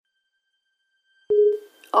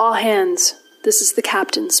All hands, this is the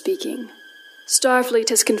captain speaking. Starfleet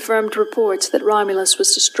has confirmed reports that Romulus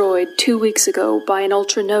was destroyed 2 weeks ago by an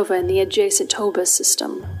ultranova in the adjacent Hobus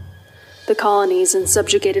system. The colonies and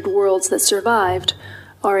subjugated worlds that survived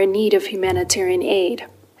are in need of humanitarian aid.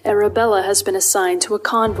 Arabella has been assigned to a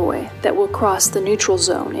convoy that will cross the neutral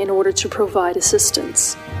zone in order to provide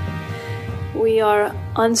assistance. We are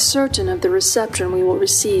uncertain of the reception we will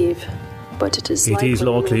receive, but it is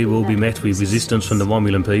likely we'll be met with resistance from the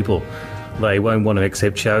Romulan people. They won't want to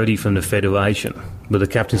accept charity from the Federation, but the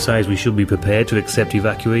captain says we should be prepared to accept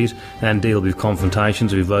evacuees and deal with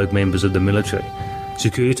confrontations with rogue members of the military.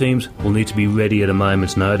 Security teams will need to be ready at a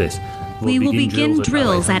moment's notice. We will begin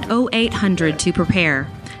drills at 0800 to prepare.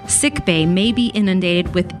 Sick bay may be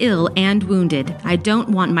inundated with ill and wounded. I don't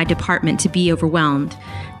want my department to be overwhelmed.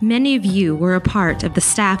 Many of you were a part of the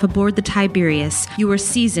staff aboard the Tiberius. You are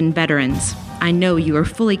seasoned veterans. I know you are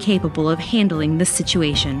fully capable of handling this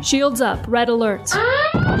situation. Shields up, red alert.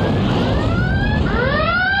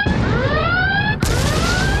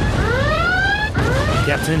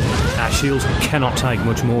 Captain, our shields cannot take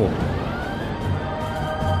much more.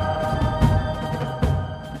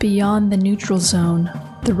 Beyond the neutral zone,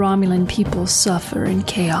 the Romulan people suffer in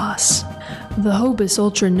chaos. The Hobus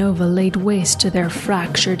Ultranova laid waste to their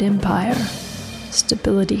fractured empire.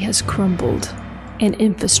 Stability has crumbled, and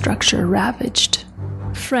infrastructure ravaged.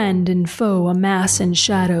 Friend and foe amass in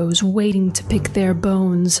shadows, waiting to pick their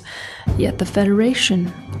bones, yet the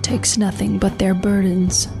Federation takes nothing but their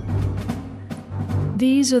burdens.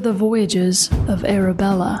 These are the voyages of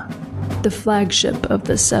Arabella, the flagship of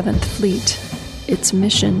the 7th Fleet. Its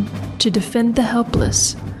mission, to defend the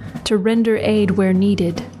helpless, to render aid where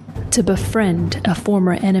needed, to befriend a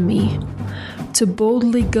former enemy, to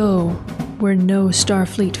boldly go where no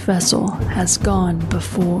Starfleet vessel has gone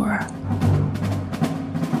before.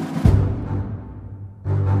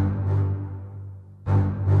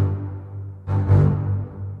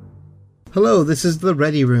 Hello, this is The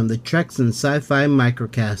Ready Room, the Treks and Sci-Fi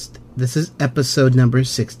Microcast. This is episode number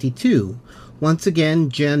 62. Once again,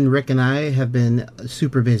 Jen, Rick, and I have been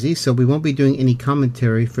super busy, so we won't be doing any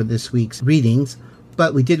commentary for this week's readings,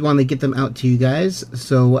 but we did want to get them out to you guys,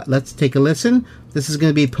 so let's take a listen. This is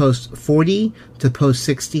going to be post 40 to post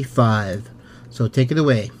 65, so take it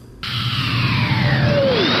away.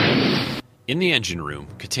 In the engine room,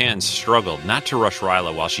 Catan struggled not to rush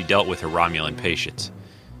Rila while she dealt with her Romulan patients.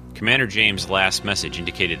 Commander James' last message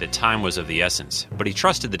indicated that time was of the essence, but he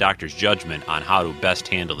trusted the doctor's judgment on how to best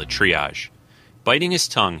handle the triage. Biting his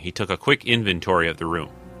tongue, he took a quick inventory of the room.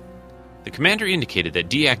 The commander indicated that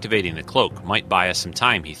deactivating the cloak might buy us some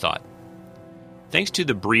time, he thought. Thanks to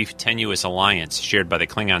the brief, tenuous alliance shared by the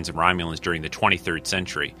Klingons and Romulans during the 23rd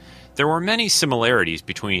century, there were many similarities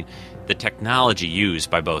between the technology used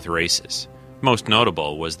by both races. Most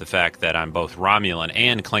notable was the fact that on both Romulan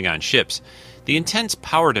and Klingon ships, the intense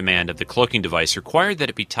power demand of the cloaking device required that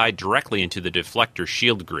it be tied directly into the deflector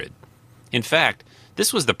shield grid. In fact,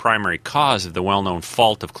 this was the primary cause of the well-known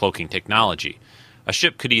fault of cloaking technology. A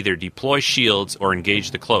ship could either deploy shields or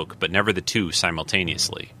engage the cloak, but never the two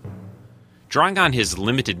simultaneously. Drawing on his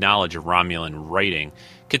limited knowledge of Romulan writing,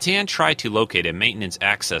 Catan tried to locate a maintenance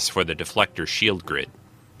access for the deflector shield grid.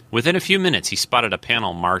 Within a few minutes, he spotted a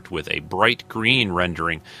panel marked with a bright green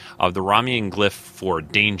rendering of the Romulan glyph for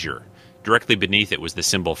danger. Directly beneath it was the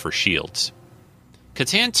symbol for shields.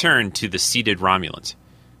 Catan turned to the seated Romulans.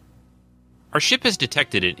 Our ship has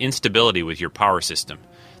detected an instability with your power system.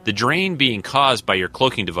 The drain being caused by your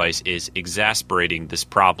cloaking device is exasperating this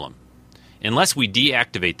problem. Unless we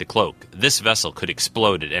deactivate the cloak, this vessel could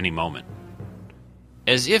explode at any moment.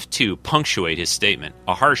 As if to punctuate his statement,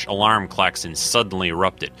 a harsh alarm klaxon suddenly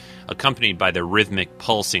erupted, accompanied by the rhythmic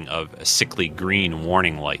pulsing of sickly green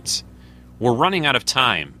warning lights. We're running out of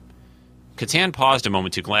time. Catan paused a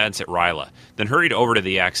moment to glance at Rila, then hurried over to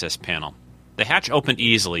the access panel. The hatch opened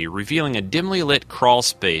easily, revealing a dimly lit crawl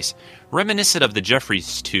space reminiscent of the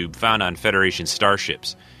Jeffries tube found on Federation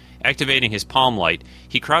starships. Activating his palm light,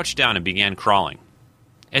 he crouched down and began crawling.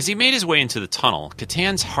 As he made his way into the tunnel,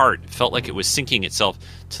 Catan's heart felt like it was sinking itself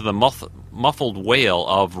to the muffled wail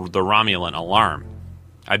of the Romulan alarm.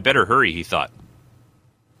 I'd better hurry, he thought.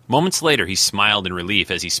 Moments later, he smiled in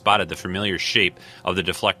relief as he spotted the familiar shape of the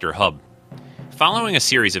deflector hub. Following a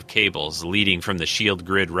series of cables leading from the shield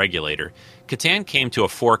grid regulator, Catan came to a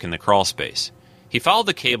fork in the crawl space. He followed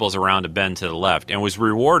the cables around a bend to the left and was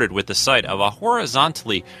rewarded with the sight of a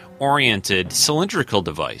horizontally oriented cylindrical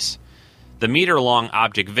device. The meter-long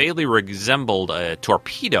object vaguely resembled a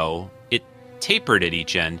torpedo. It tapered at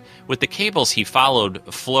each end, with the cables he followed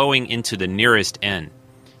flowing into the nearest end.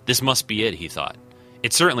 This must be it, he thought.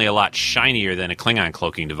 It's certainly a lot shinier than a Klingon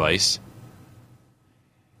cloaking device.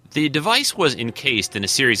 The device was encased in a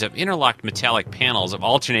series of interlocked metallic panels of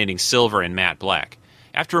alternating silver and matte black.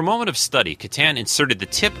 After a moment of study, Catan inserted the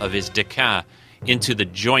tip of his Deka into the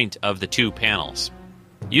joint of the two panels.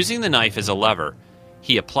 Using the knife as a lever,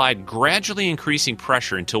 he applied gradually increasing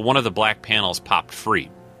pressure until one of the black panels popped free.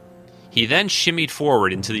 He then shimmied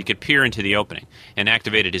forward until he could peer into the opening, and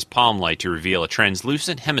activated his palm light to reveal a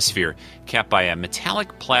translucent hemisphere capped by a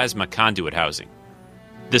metallic plasma conduit housing.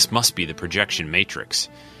 This must be the projection matrix.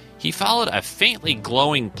 He followed a faintly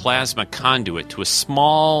glowing plasma conduit to a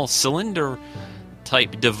small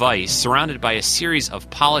cylinder-type device surrounded by a series of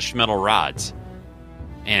polished metal rods.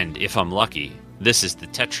 And, if I'm lucky, this is the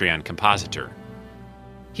Tetrion compositor.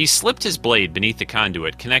 He slipped his blade beneath the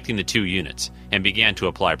conduit connecting the two units and began to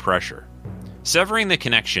apply pressure. Severing the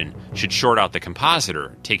connection should short out the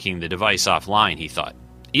compositor, taking the device offline, he thought.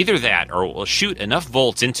 Either that, or it will shoot enough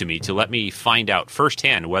volts into me to let me find out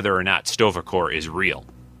firsthand whether or not Sto-vo-kor is real.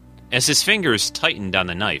 As his fingers tightened on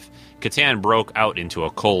the knife, Catan broke out into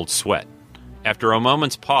a cold sweat. After a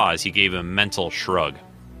moment's pause, he gave a mental shrug.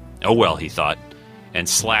 Oh well, he thought, and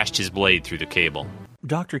slashed his blade through the cable.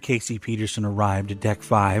 Dr. Casey Peterson arrived at Deck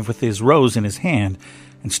 5 with his rose in his hand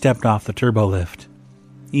and stepped off the turbolift.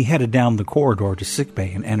 He headed down the corridor to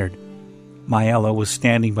sickbay and entered. Maella was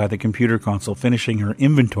standing by the computer console finishing her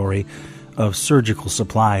inventory of surgical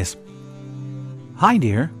supplies. "Hi,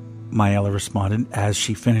 dear," Maella responded as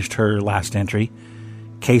she finished her last entry.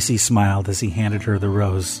 Casey smiled as he handed her the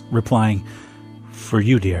rose, replying, "For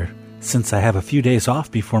you, dear, since I have a few days off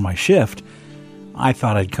before my shift, I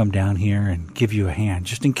thought I'd come down here and give you a hand,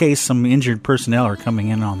 just in case some injured personnel are coming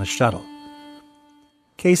in on the shuttle."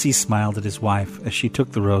 Casey smiled at his wife as she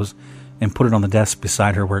took the rose and put it on the desk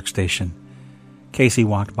beside her workstation. Casey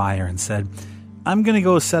walked by her and said, "I'm going to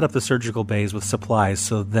go set up the surgical bays with supplies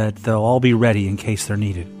so that they'll all be ready in case they're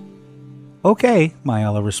needed." "Okay,"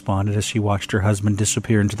 Maella responded as she watched her husband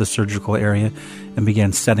disappear into the surgical area and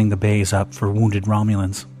began setting the bays up for wounded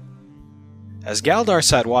Romulans. As Galdar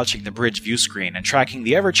sat watching the bridge view screen and tracking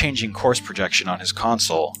the ever-changing course projection on his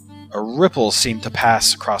console, a ripple seemed to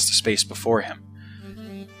pass across the space before him.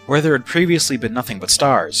 Where there had previously been nothing but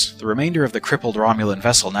stars, the remainder of the crippled Romulan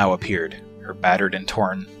vessel now appeared, her battered and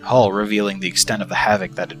torn hull revealing the extent of the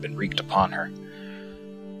havoc that had been wreaked upon her.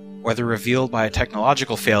 Whether revealed by a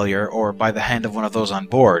technological failure or by the hand of one of those on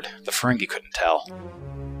board, the Ferengi couldn't tell.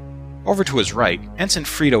 Over to his right, Ensign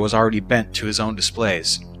Frida was already bent to his own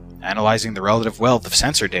displays, analyzing the relative wealth of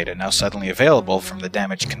sensor data now suddenly available from the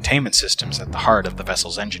damaged containment systems at the heart of the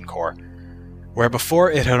vessel's engine core. Where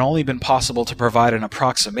before it had only been possible to provide an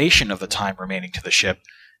approximation of the time remaining to the ship,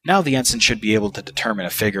 now the ensign should be able to determine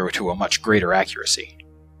a figure to a much greater accuracy.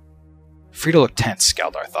 Frida looked tense,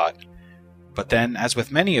 Galdar thought. But then, as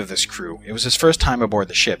with many of this crew, it was his first time aboard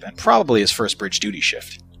the ship, and probably his first bridge duty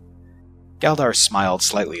shift. Galdar smiled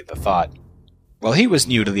slightly at the thought. While he was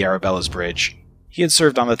new to the Arabella's bridge, he had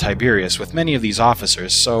served on the Tiberius with many of these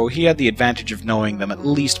officers, so he had the advantage of knowing them at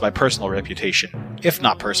least by personal reputation, if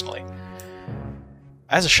not personally.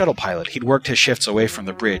 As a shuttle pilot, he'd worked his shifts away from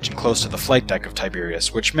the bridge and close to the flight deck of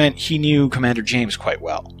Tiberius, which meant he knew Commander James quite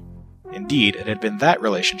well. Indeed, it had been that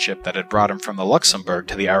relationship that had brought him from the Luxembourg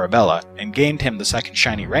to the Arabella and gained him the second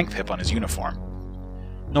shiny rank pip on his uniform.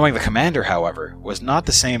 Knowing the commander, however, was not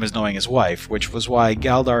the same as knowing his wife, which was why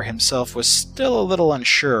Galdar himself was still a little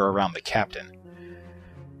unsure around the captain.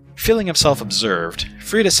 Feeling himself observed,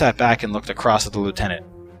 Frida sat back and looked across at the lieutenant.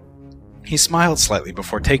 He smiled slightly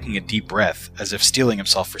before taking a deep breath, as if steeling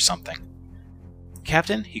himself for something.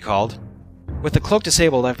 "Captain," he called. "With the cloak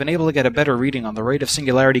disabled, I've been able to get a better reading on the rate of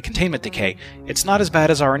singularity containment decay. It's not as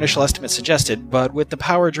bad as our initial estimate suggested, but with the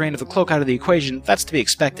power drain of the cloak out of the equation, that's to be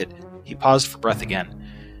expected." He paused for breath again.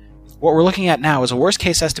 "What we're looking at now is a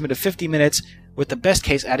worst-case estimate of 50 minutes, with the best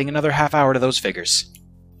case adding another half hour to those figures."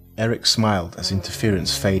 Eric smiled as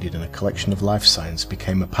interference faded and a collection of life signs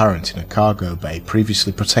became apparent in a cargo bay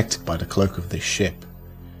previously protected by the cloak of this ship.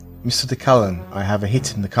 "Mr. de Callan, I have a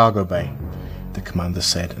hit in the cargo bay," the commander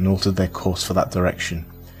said, and altered their course for that direction.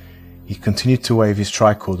 He continued to wave his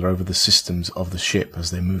tricorder over the systems of the ship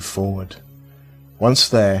as they moved forward. "Once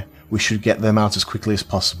there, we should get them out as quickly as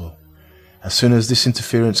possible. As soon as this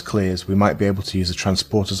interference clears, we might be able to use the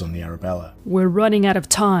transporters on the Arabella." We're running out of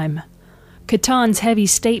time. Catan's heavy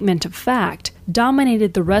statement of fact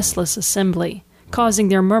dominated the restless assembly, causing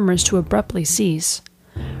their murmurs to abruptly cease.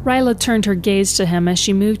 Rayla turned her gaze to him as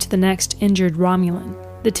she moved to the next injured Romulan.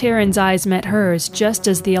 The Terran's eyes met hers just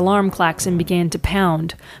as the alarm klaxon began to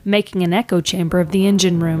pound, making an echo chamber of the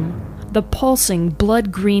engine room. The pulsing,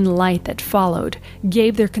 blood-green light that followed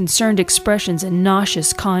gave their concerned expressions a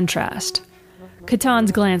nauseous contrast.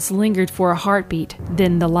 Catan's glance lingered for a heartbeat,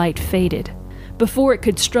 then the light faded. Before it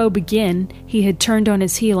could strobe again, he had turned on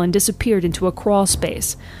his heel and disappeared into a crawl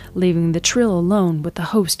space, leaving the Trill alone with a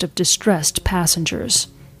host of distressed passengers.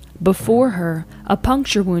 Before her, a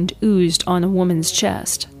puncture wound oozed on a woman's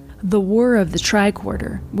chest. The whir of the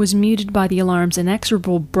tricorder was muted by the alarm's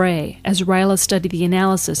inexorable bray as Ryla studied the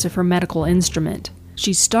analysis of her medical instrument.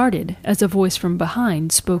 She started as a voice from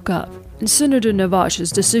behind spoke up. Senator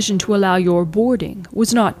Navash's decision to allow your boarding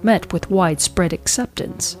was not met with widespread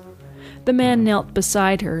acceptance. The man knelt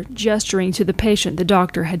beside her, gesturing to the patient the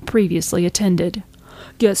doctor had previously attended.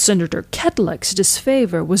 Yet Senator Ketlik's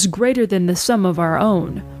disfavor was greater than the sum of our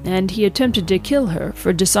own, and he attempted to kill her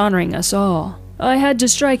for dishonoring us all. I had to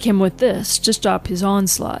strike him with this to stop his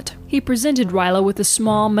onslaught. He presented Ryla with a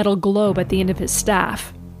small metal globe at the end of his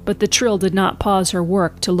staff, but the Trill did not pause her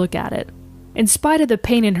work to look at it. In spite of the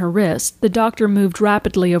pain in her wrist, the doctor moved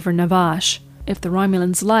rapidly over Navash. If the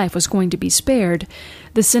Romulan's life was going to be spared,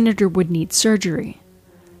 the senator would need surgery.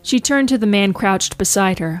 She turned to the man crouched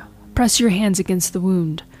beside her. Press your hands against the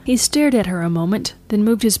wound. He stared at her a moment, then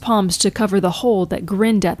moved his palms to cover the hole that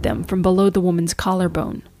grinned at them from below the woman's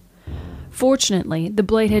collarbone. Fortunately, the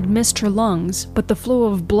blade had missed her lungs, but the flow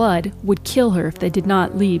of blood would kill her if they did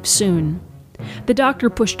not leave soon. The doctor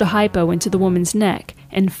pushed a hypo into the woman's neck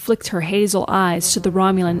and flicked her hazel eyes to the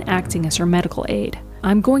Romulan acting as her medical aide.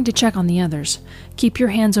 I'm going to check on the others. Keep your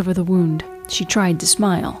hands over the wound. She tried to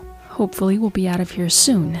smile. Hopefully we'll be out of here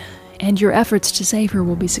soon, and your efforts to save her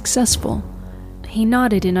will be successful. He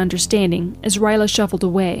nodded in understanding as Ryla shuffled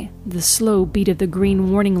away, the slow beat of the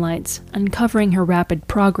green warning lights uncovering her rapid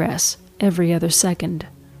progress every other second.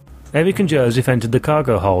 Eric and Joseph entered the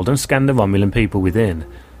cargo hold and scanned the Romulan people within.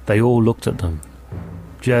 They all looked at them.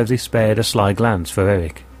 Joseph spared a sly glance for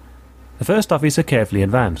Eric. The first officer carefully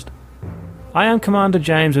advanced. I am Commander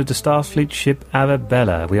James of the Starfleet ship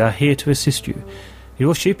Arabella. We are here to assist you.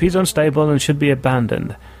 Your ship is unstable and should be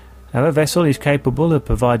abandoned. Our vessel is capable of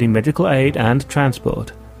providing medical aid and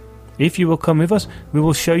transport. If you will come with us, we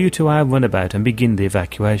will show you to our runabout and begin the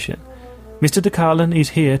evacuation. Mr. DeCarlin is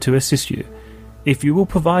here to assist you. If you will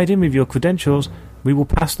provide him with your credentials, we will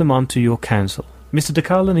pass them on to your council. Mr.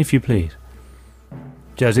 DeCarlin, if you please.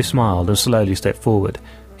 Joseph smiled and slowly stepped forward.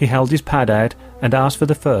 He held his pad out and asked for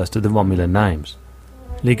the first of the Romulan names.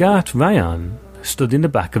 Ligat Rayan stood in the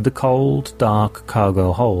back of the cold, dark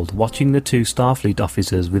cargo hold, watching the two Starfleet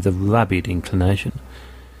officers with a rabid inclination.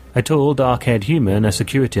 A tall, dark-haired human, a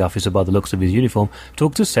security officer by the looks of his uniform,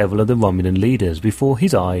 talked to several of the Romulan leaders before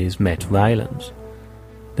his eyes met Raylan's.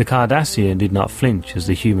 The Cardassian did not flinch as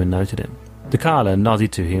the human noted him. DeCarlin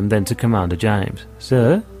nodded to him, then to Commander James.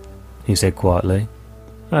 Sir? He said quietly.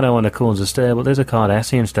 I don't want to cause a stir, but there's a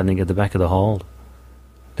Cardassian standing at the back of the hold.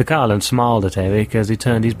 DeCarlin smiled at Eric as he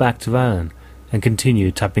turned his back to Raylan and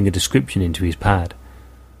continued tapping a description into his pad.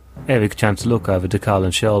 Eric chanced to look over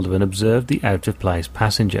DeCarlin's shoulder and observed the out-of-place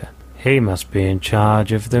passenger. He must be in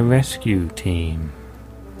charge of the rescue team,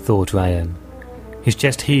 thought Ryan. His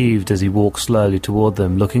chest heaved as he walked slowly toward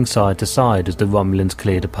them, looking side to side as the Romulans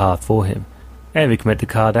cleared a path for him. Eric met the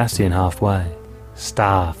Cardassian halfway.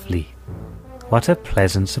 Starfleet. What a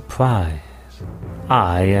pleasant surprise.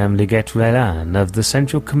 I am Liget Relan of the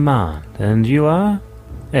Central Command, and you are?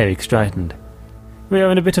 Eric straightened. We are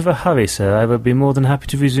in a bit of a hurry, sir. I will be more than happy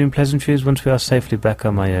to resume pleasantries once we are safely back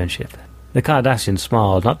on my own ship. The Cardassian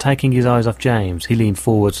smiled, not taking his eyes off James. He leaned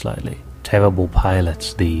forward slightly. Terrible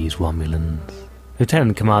pilots, these Romulans.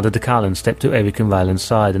 Lieutenant Commander DeCarlin stepped to Eric and Raylan's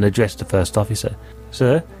side and addressed the first officer.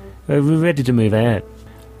 Sir, we're ready to move out.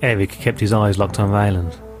 Eric kept his eyes locked on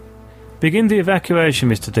Raylan's. Begin the evacuation,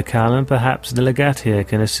 Mr. DeCarlin. Perhaps the Legate here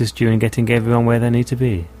can assist you in getting everyone where they need to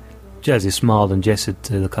be. Joseph smiled and gestured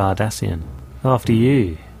to the Cardassian. After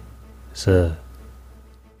you, sir.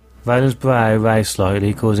 Raylan's brow raised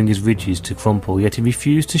slightly, causing his ridges to crumple, yet he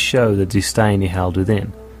refused to show the disdain he held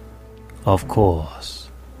within. Of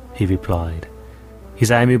course, he replied.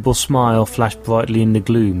 His amiable smile flashed brightly in the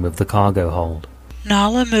gloom of the cargo hold.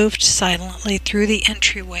 Nala moved silently through the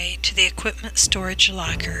entryway to the equipment storage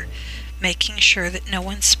locker, making sure that no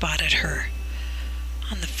one spotted her.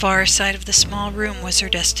 On the far side of the small room was her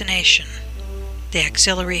destination, the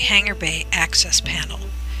auxiliary hangar bay access panel.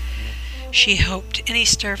 She hoped any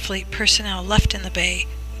Starfleet personnel left in the bay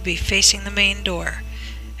would be facing the main door,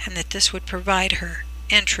 and that this would provide her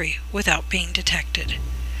entry without being detected.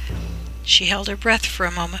 She held her breath for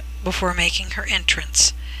a moment before making her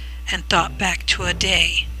entrance, and thought back to a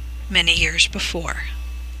day many years before.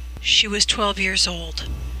 She was 12 years old,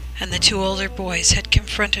 and the 2 older boys had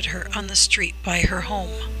confronted her on the street by her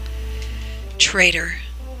home. "Traitor,"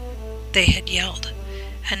 they had yelled,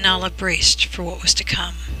 and Nala braced for what was to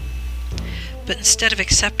come. But instead of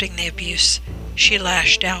accepting the abuse, she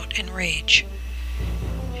lashed out in rage.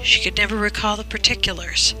 She could never recall the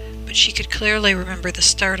particulars, but she could clearly remember the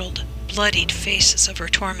startled, bloodied faces of her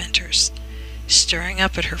tormentors, staring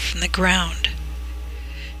up at her from the ground.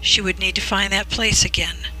 She would need to find that place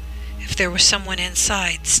again, if there was someone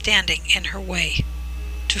inside standing in her way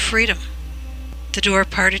to freedom. The door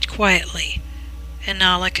parted quietly, and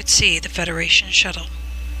Nala could see the Federation shuttle.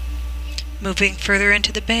 Moving further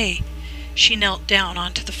into the bay, she knelt down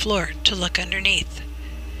onto the floor to look underneath.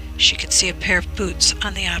 She could see a pair of boots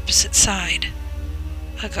on the opposite side.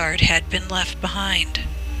 A guard had been left behind.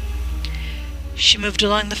 She moved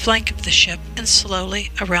along the flank of the ship and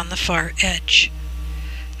slowly around the far edge.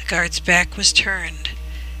 The guard's back was turned,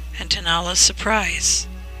 and to Nala's surprise,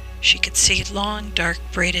 she could see long, dark,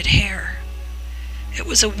 braided hair. It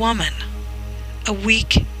was a woman, a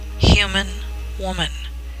weak, human woman,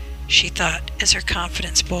 she thought as her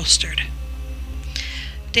confidence bolstered.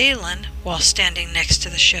 Dalen, while standing next to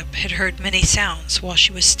the ship, had heard many sounds while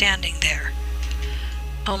she was standing there.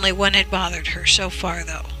 Only one had bothered her so far,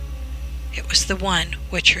 though. It was the one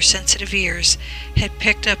which her sensitive ears had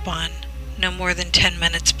picked up on no more than 10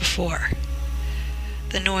 minutes before.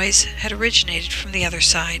 The noise had originated from the other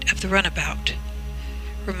side of the runabout,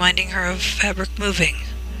 reminding her of fabric moving,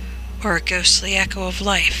 or a ghostly echo of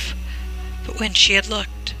life, but when she had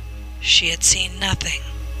looked, she had seen nothing.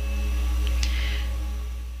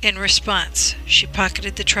 In response, she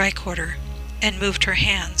pocketed the tricorder and moved her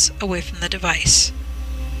hands away from the device.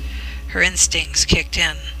 Her instincts kicked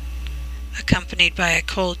in, accompanied by a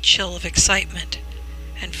cold chill of excitement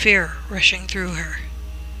and fear rushing through her.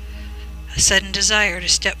 A sudden desire to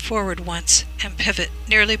step forward once and pivot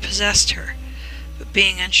nearly possessed her, but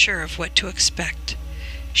being unsure of what to expect,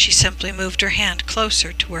 she simply moved her hand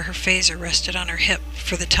closer to where her phaser rested on her hip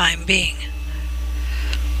for the time being.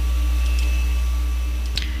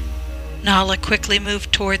 Nala quickly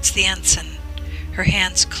moved towards the ensign, her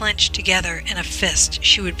hands clenched together in a fist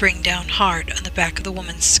she would bring down hard on the back of the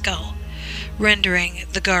woman's skull, rendering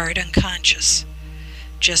the guard unconscious.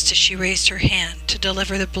 Just as she raised her hand to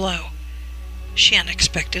deliver the blow, she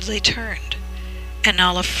unexpectedly turned, and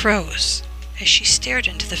Nala froze as she stared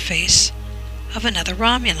into the face of another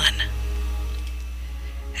Romulan.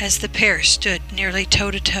 As the pair stood nearly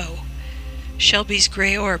toe-to-toe, Shelby's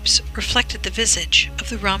gray orbs reflected the visage of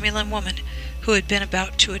the Romulan woman who had been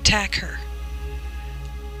about to attack her.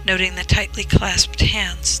 Noting the tightly clasped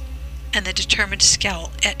hands and the determined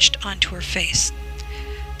scowl etched onto her face,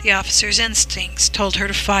 the officer's instincts told her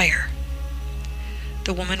to fire.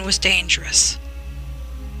 The woman was dangerous.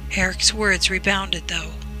 Eric's words rebounded,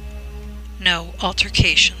 though. No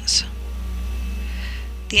altercations.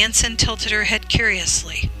 The ensign tilted her head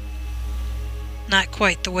curiously. Not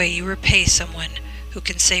quite the way you repay someone who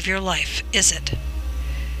can save your life, is it?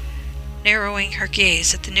 Narrowing her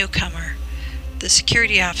gaze at the newcomer, the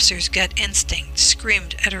security officer's gut instinct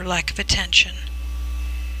screamed at her lack of attention.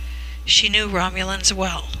 She knew Romulans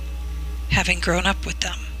well, having grown up with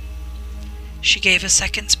them. She gave a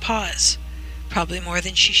second's pause, probably more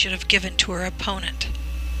than she should have given to her opponent.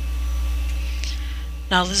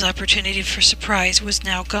 Nala's opportunity for surprise was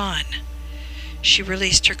now gone. She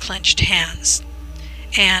released her clenched hands,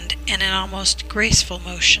 and, in an almost graceful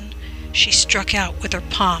motion, she struck out with her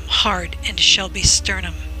palm hard into Shelby's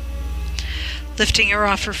sternum, lifting her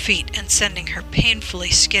off her feet and sending her painfully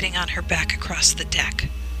skidding on her back across the deck.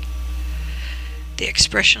 The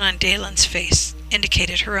expression on Dalen's face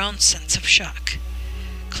indicated her own sense of shock.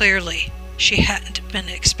 Clearly, she hadn't been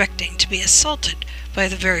expecting to be assaulted by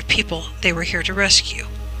the very people they were here to rescue.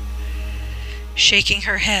 Shaking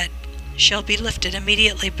her head, Shelby lifted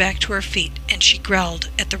immediately back to her feet, and she growled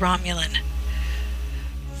at the Romulan.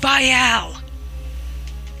 "Vial!"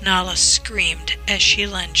 Nala screamed as she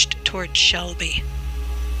lunged toward Shelby.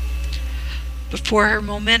 Before her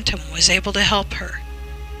momentum was able to help her,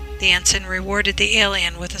 the ensign rewarded the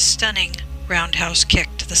alien with a stunning roundhouse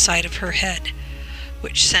kick to the side of her head,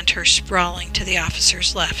 which sent her sprawling to the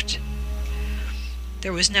officer's left.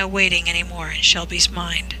 There was no waiting anymore in Shelby's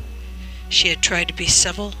mind. She had tried to be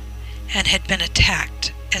civil and had been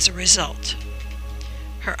attacked as a result.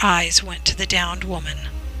 Her eyes went to the downed woman.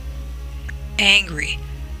 Angry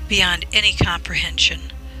beyond any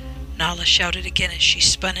comprehension, Nala shouted again as she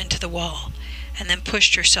spun into the wall, and then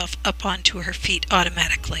pushed herself up onto her feet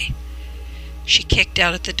automatically. She kicked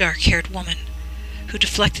out at the dark-haired woman, who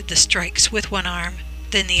deflected the strikes with one arm,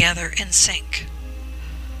 then the other in sync.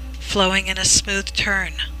 Flowing in a smooth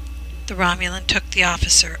turn, the Romulan took the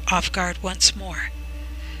officer off guard once more,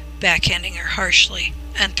 backhanding her harshly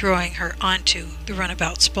and throwing her onto the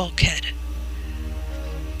runabout's bulkhead.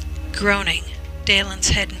 Groaning, Dalen's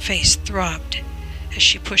head and face throbbed as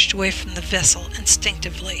she pushed away from the vessel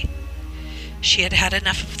instinctively. She had had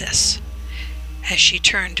enough of this. As she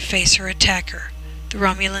turned to face her attacker, the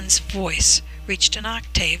Romulan's voice reached an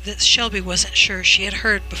octave that Shelby wasn't sure she had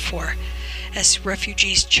heard before as the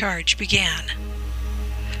refugee's charge began.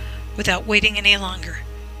 Without waiting any longer,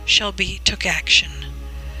 Shelby took action,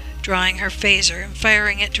 drawing her phaser and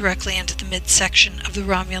firing it directly into the midsection of the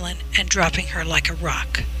Romulan and dropping her like a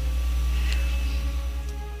rock.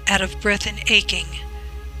 Out of breath and aching,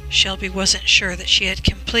 Shelby wasn't sure that she had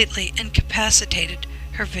completely incapacitated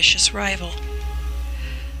her vicious rival.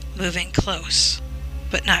 Moving close,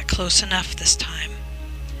 but not close enough this time,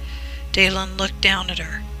 Dalen looked down at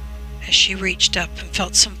her as she reached up and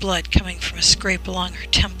felt some blood coming from a scrape along her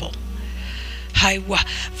temple. Haiwa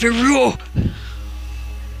Viru!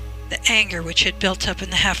 The anger which had built up in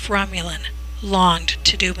the half-Romulan longed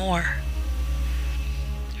to do more.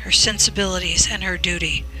 Her sensibilities and her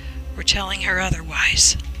duty were telling her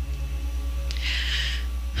otherwise.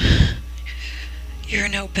 You're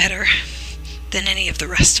no better than any of the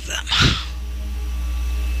rest of them.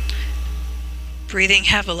 Breathing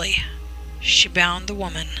heavily, she bound the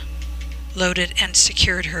woman, loaded and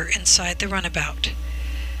secured her inside the runabout,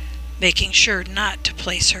 making sure not to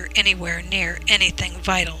place her anywhere near anything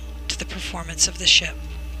vital to the performance of the ship.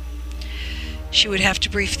 She would have to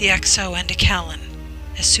brief the XO and Callan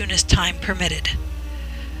as soon as time permitted.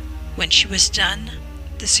 When she was done,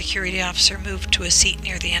 the security officer moved to a seat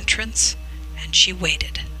near the entrance, and she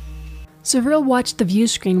waited. Savril watched the view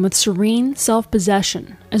screen with serene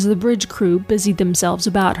self-possession as the bridge crew busied themselves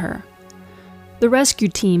about her. The rescue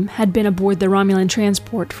team had been aboard the Romulan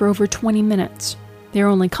transport for over 20 minutes, their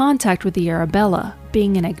only contact with the Arabella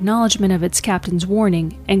being an acknowledgement of its captain's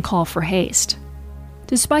warning and call for haste.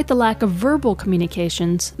 Despite the lack of verbal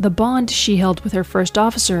communications, the bond she held with her first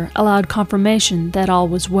officer allowed confirmation that all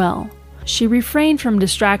was well. She refrained from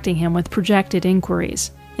distracting him with projected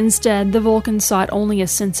inquiries. Instead, the Vulcan sought only a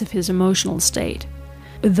sense of his emotional state.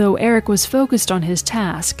 Though Eric was focused on his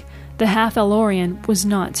task, the half-Elorian was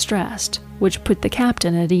not stressed, which put the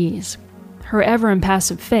captain at ease. Her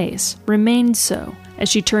ever-impassive face remained so as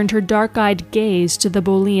she turned her dark-eyed gaze to the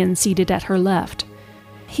Bolian seated at her left.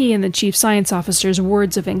 He and the chief science officer's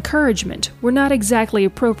words of encouragement were not exactly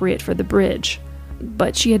appropriate for the bridge,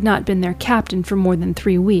 but she had not been their captain for more than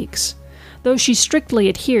 3 weeks. Though she strictly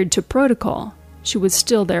adhered to protocol, she was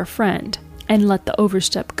still their friend, and let the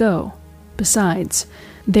overstep go. Besides,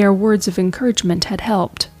 their words of encouragement had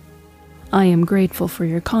helped. "I am grateful for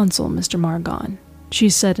your counsel, Mr. Margon," she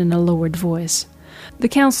said in a lowered voice. The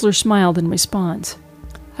counselor smiled in response.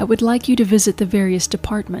 "I would like you to visit the various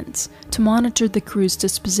departments to monitor the crew's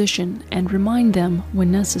disposition and remind them,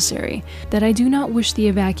 when necessary, that I do not wish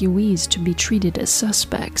the evacuees to be treated as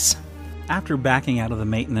suspects." After backing out of the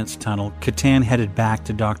maintenance tunnel, Catan headed back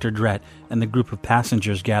to Dr. Drett and the group of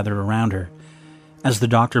passengers gathered around her. As the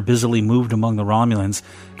doctor busily moved among the Romulans,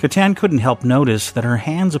 Catan couldn't help notice that her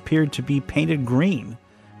hands appeared to be painted green.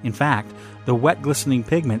 In fact, the wet glistening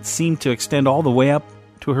pigment seemed to extend all the way up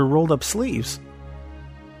to her rolled-up sleeves.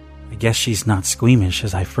 "I guess she's not squeamish,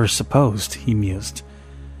 as I first supposed," he mused.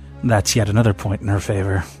 "That's yet another point in her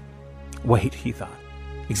favor." Wait, he thought.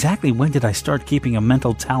 Exactly when did I start keeping a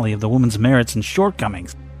mental tally of the woman's merits and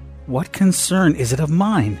shortcomings? What concern is it of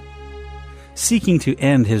mine? Seeking to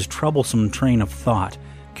end his troublesome train of thought,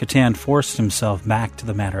 Catan forced himself back to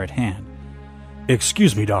the matter at hand.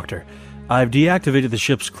 "Excuse me, Doctor. I've deactivated the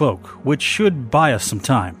ship's cloak, which should buy us some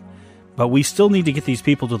time. But we still need to get these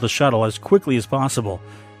people to the shuttle as quickly as possible.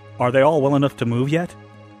 Are they all well enough to move yet?"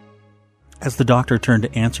 As the doctor turned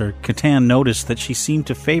to answer, Catan noticed that she seemed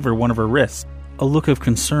to favor one of her wrists. A look of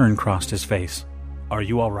concern crossed his face. "Are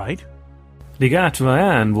you all right?" Lieutenant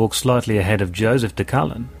Ryan walked slightly ahead of Joseph de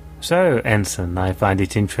Cullen. "So, Ensign, I find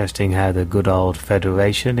it interesting how the good old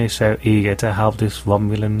Federation is so eager to help this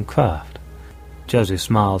Romulan craft." Joseph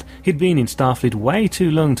smiled. He'd been in Starfleet way too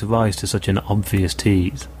long to rise to such an obvious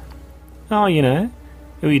tease. "Oh, you know,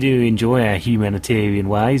 we do enjoy our humanitarian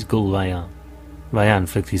ways, Gul Rayan." Rayan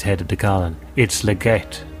flicked his head at de Cullen. "It's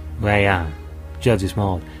Legate Rayan." Joseph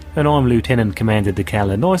smiled. "And I'm Lieutenant Commander de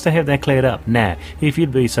Cullen. Nice to have that cleared up. Now, if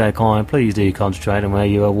you'd be so kind, please do concentrate on where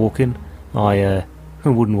you are walking. I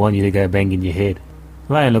wouldn't want you to go banging your head."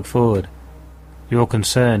 Rayan looked forward. "Your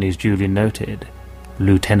concern is duly noted,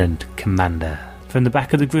 Lieutenant Commander." From the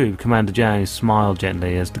back of the group, Commander Jones smiled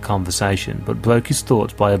gently as the conversation, but broke his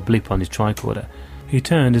thoughts by a blip on his tricorder. He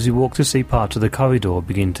turned as he walked to see parts of the corridor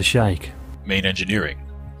begin to shake. Main engineering.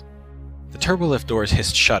 The turbolift doors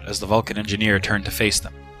hissed shut as the Vulcan engineer turned to face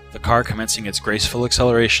them, the car commencing its graceful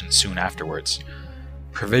acceleration soon afterwards.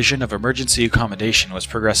 Provision of emergency accommodation was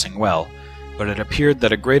progressing well, but it appeared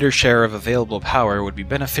that a greater share of available power would be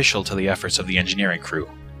beneficial to the efforts of the engineering crew.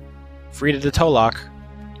 Frida de Tolok,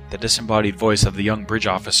 the disembodied voice of the young bridge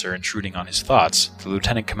officer intruding on his thoughts, the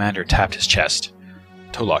lieutenant commander tapped his chest.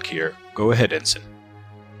 Tolok here. Go ahead, Ensign.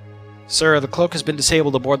 Sir, the cloak has been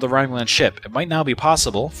disabled aboard the Romulan ship. It might now be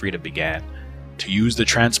possible, Frida began, to use the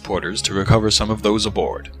transporters to recover some of those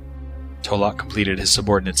aboard. Tolok completed his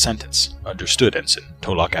subordinate sentence. Understood, Ensign.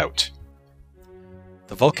 Tolok out.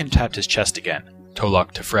 The Vulcan tapped his chest again.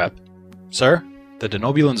 Tolok to Frep. Sir? The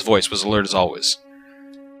Denobulan's voice was alert as always.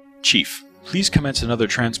 Chief, please commence another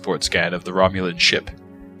transport scan of the Romulan ship.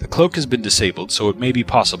 The cloak has been disabled, so it may be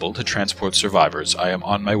possible to transport survivors. I am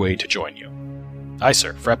on my way to join you. Aye,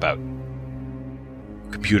 sir. Frep out.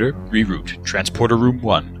 Computer, reroute. Transporter room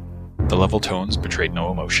 1. The level tones betrayed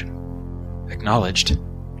no emotion. Acknowledged.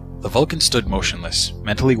 The Vulcan stood motionless,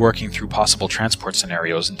 mentally working through possible transport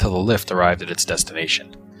scenarios until the lift arrived at its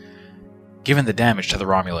destination. Given the damage to the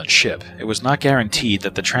Romulan ship, it was not guaranteed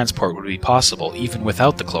that the transport would be possible even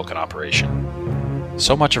without the cloak in operation.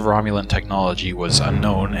 So much of Romulan technology was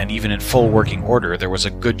unknown, and even in full working order, there was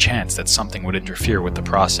a good chance that something would interfere with the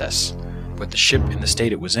process. With the ship in the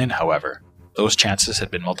state it was in, however, those chances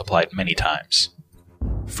had been multiplied many times.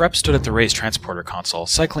 Frep stood at the raised transporter console,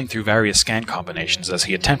 cycling through various scan combinations as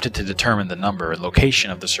he attempted to determine the number and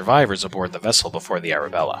location of the survivors aboard the vessel before the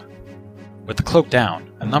Arabella. With the cloak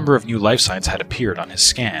down, a number of new life signs had appeared on his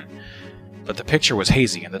scan, but the picture was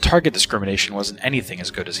hazy and the target discrimination wasn't anything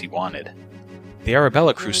as good as he wanted. The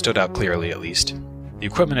Arabella crew stood out clearly, at least, the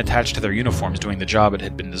equipment attached to their uniforms doing the job it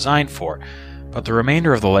had been designed for, but the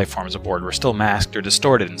remainder of the life forms aboard were still masked or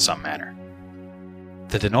distorted in some manner.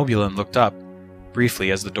 The Denobulan looked up,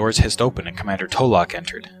 briefly as the doors hissed open and Commander Tolok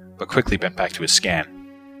entered, but quickly bent back to his scan.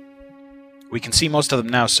 We can see most of them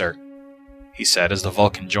now, sir, he said as the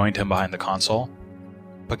Vulcan joined him behind the console.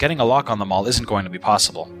 But getting a lock on them all isn't going to be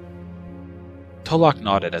possible. Tolok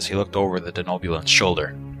nodded as he looked over the Denobulan's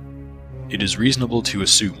shoulder. It is reasonable to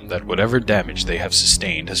assume that whatever damage they have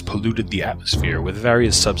sustained has polluted the atmosphere with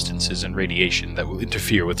various substances and radiation that will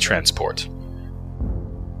interfere with transport.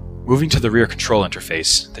 Moving to the rear control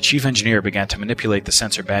interface, the chief engineer began to manipulate the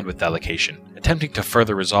sensor bandwidth allocation, attempting to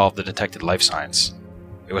further resolve the detected life signs.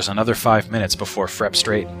 It was another 5 minutes before Frep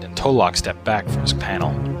straightened and Tolok stepped back from his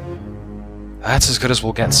panel. That's as good as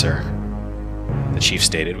we'll get, sir, the chief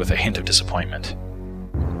stated with a hint of disappointment.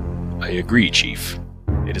 I agree, Chief.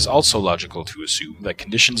 It is also logical to assume that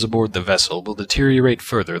conditions aboard the vessel will deteriorate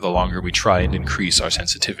further the longer we try and increase our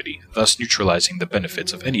sensitivity, thus neutralizing the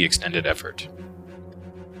benefits of any extended effort.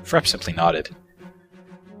 Frep simply nodded.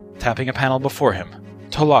 Tapping a panel before him,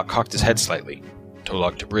 Tolok cocked his head slightly.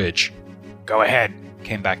 Tolok to bridge. Go ahead,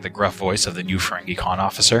 came back the gruff voice of the new Ferengi Con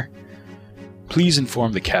officer. Please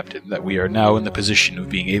inform the captain that we are now in the position of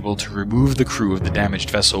being able to remove the crew of the damaged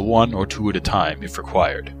vessel 1 or 2 at a time if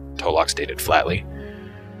required, Tolok stated flatly.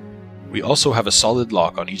 We also have a solid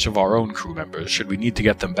lock on each of our own crew members should we need to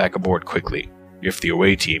get them back aboard quickly. If the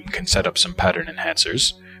away team can set up some pattern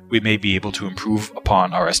enhancers, we may be able to improve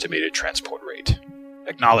upon our estimated transport rate.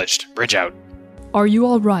 Acknowledged. Bridge out. Are you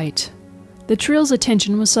all right? The trio's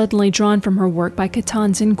attention was suddenly drawn from her work by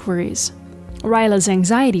Katan's inquiries. Ryla's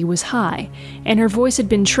anxiety was high, and her voice had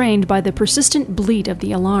been trained by the persistent bleat of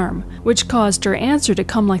the alarm, which caused her answer to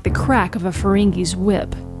come like the crack of a Ferengi's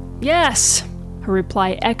whip. Yes! Her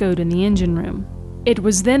reply echoed in the engine room. It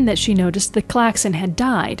was then that she noticed the klaxon had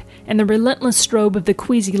died, and the relentless strobe of the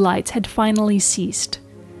queasy lights had finally ceased.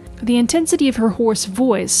 The intensity of her hoarse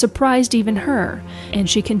voice surprised even her, and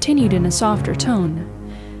she continued in a softer tone.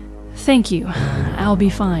 Thank you. I'll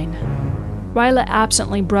be fine. Ryla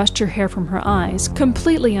absently brushed her hair from her eyes,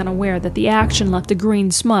 completely unaware that the action left a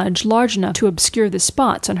green smudge large enough to obscure the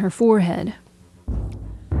spots on her forehead.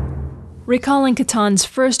 Recalling Katan's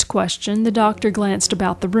first question, the doctor glanced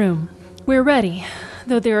about the room. We're ready,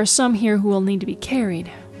 though there are some here who will need to be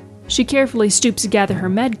carried. She carefully stooped to gather her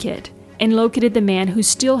medkit, and located the man who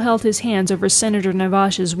still held his hands over Senator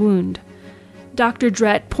Navash's wound. Dr.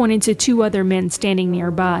 Drett pointed to 2 other men standing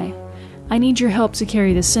nearby. I need your help to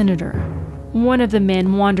carry the senator. One of the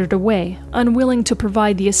men wandered away, unwilling to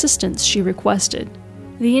provide the assistance she requested.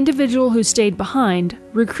 The individual who stayed behind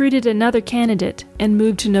recruited another candidate and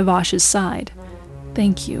moved to Navash's side.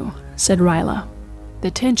 Thank you, said Ryla.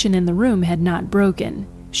 The tension in the room had not broken.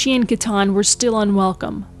 She and Katan were still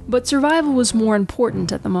unwelcome, but survival was more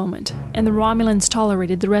important at the moment, and the Romulans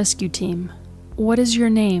tolerated the rescue team. "What is your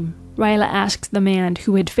name?" Ryla asked the man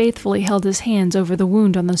who had faithfully held his hands over the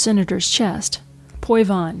wound on the senator's chest.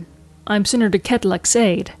 "Poivon. I'm Senator Ketlek's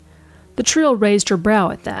aide." The Trill raised her brow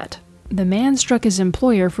at that. The man struck his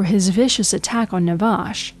employer for his vicious attack on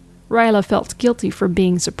Navash. Ryla felt guilty for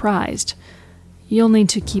being surprised. "You'll need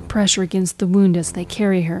to keep pressure against the wound as they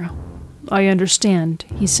carry her." "I understand,"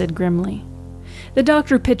 he said grimly. The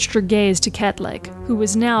doctor pitched her gaze to Ketlek, who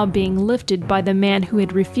was now being lifted by the man who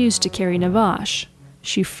had refused to carry Navash.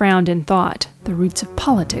 She frowned in thought. The roots of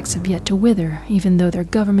politics have yet to wither, even though their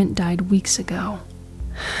government died weeks ago.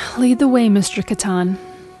 "Lead the way, Mr. Catan,"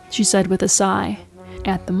 she said with a sigh.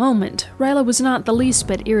 At the moment, Ryla was not the least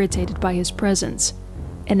bit irritated by his presence.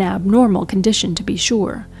 An abnormal condition, to be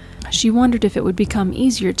sure. She wondered if it would become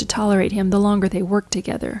easier to tolerate him the longer they worked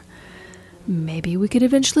together. Maybe we could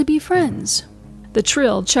eventually be friends. The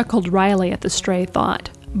Trill chuckled wryly at the stray thought,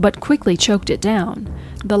 but quickly choked it down.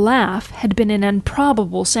 The laugh had been an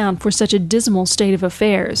improbable sound for such a dismal state of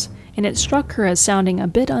affairs, and it struck her as sounding a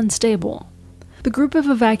bit unstable. The group of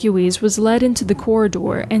evacuees was led into the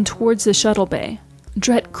corridor and towards the shuttle bay.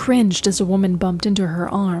 Dret cringed as a woman bumped into her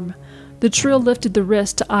arm. The Trill lifted the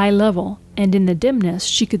wrist to eye level, and in the dimness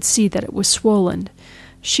she could see that it was swollen.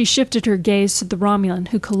 She shifted her gaze to the Romulan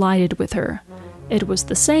who collided with her. It was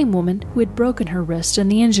the same woman who had broken her wrist in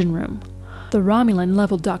the engine room. The Romulan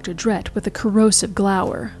leveled Dr. Dret with a corrosive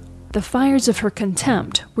glower. The fires of her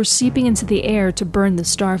contempt were seeping into the air to burn the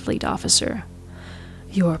Starfleet officer.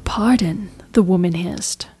 "Your pardon," the woman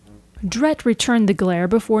hissed. Dret returned the glare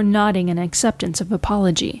before nodding in acceptance of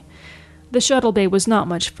apology. The shuttle bay was not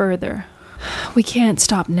much further. "We can't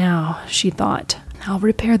stop now," she thought. "I'll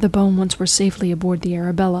repair the bone once we're safely aboard the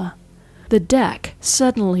Arabella." The deck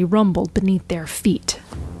suddenly rumbled beneath their feet.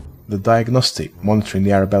 The diagnostic monitoring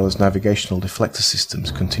the Arabella's navigational deflector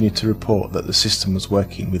systems continued to report that the system was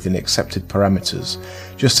working within accepted parameters,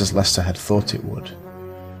 just as Lester had thought it would.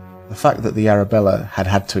 The fact that the Arabella had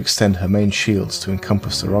had to extend her main shields to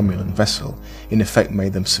encompass the Romulan vessel in effect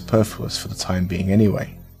made them superfluous for the time being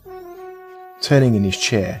anyway. Turning in his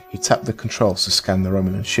chair, he tapped the controls to scan the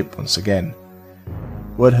Romulan ship once again.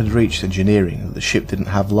 Word had reached engineering that the ship didn't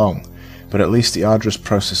have long, but at least the arduous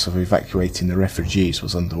process of evacuating the refugees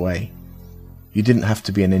was underway. You didn't have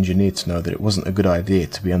to be an engineer to know that it wasn't a good idea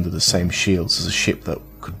to be under the same shields as a ship that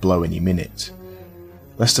could blow any minute.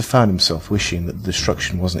 Lester found himself wishing that the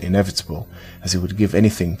destruction wasn't inevitable, as he would give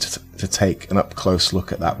anything to take an up-close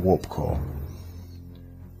look at that warp core.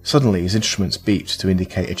 Suddenly his instruments beeped to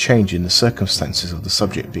indicate a change in the circumstances of the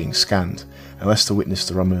subject being scanned, and Lester witnessed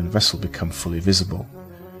the Romulan vessel become fully visible.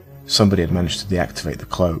 Somebody had managed to deactivate the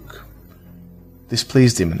cloak. This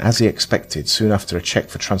pleased him, and as he expected, soon after a check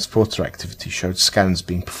for transporter activity showed scans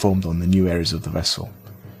being performed on the new areas of the vessel.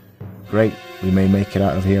 "Great, we may make it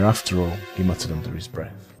out of here after all," he muttered under his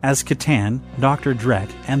breath. As Catan, Dr. Dret,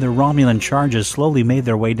 and the Romulan charges slowly made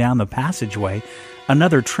their way down the passageway,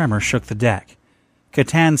 another tremor shook the deck.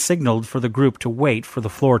 Catan signaled for the group to wait for the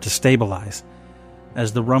floor to stabilize.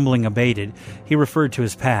 As the rumbling abated, he referred to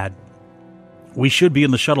his pad. "We should be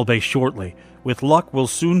in the shuttle bay shortly. With luck, we'll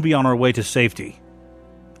soon be on our way to safety."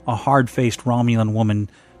 A hard-faced Romulan woman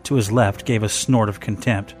to his left gave a snort of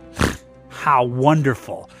contempt. "How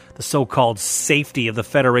wonderful! The so-called safety of the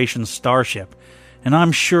Federation starship. And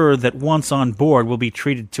I'm sure that once on board we'll be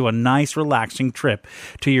treated to a nice, relaxing trip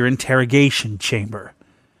to your interrogation chamber.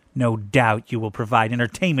 No doubt you will provide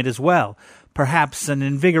entertainment as well, perhaps an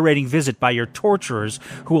invigorating visit by your torturers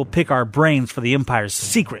who will pick our brains for the Empire's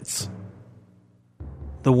secrets."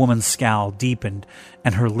 The woman's scowl deepened,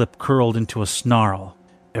 and her lip curled into a snarl.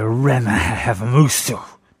 "Irena have musu."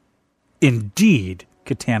 "Indeed,"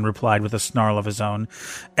 Catan replied with a snarl of his own.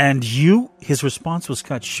 "And you?" His response was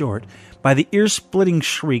cut short by the ear-splitting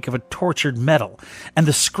shriek of a tortured metal, and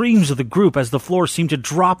the screams of the group as the floor seemed to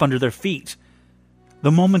drop under their feet.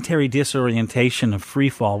 The momentary disorientation of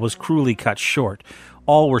freefall was cruelly cut short.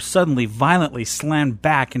 All were suddenly violently slammed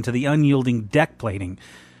back into the unyielding deck plating.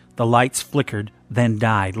 The lights flickered, then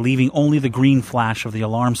died, leaving only the green flash of the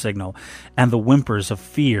alarm signal and the whimpers of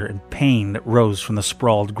fear and pain that rose from the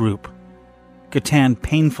sprawled group. Catan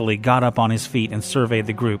painfully got up on his feet and surveyed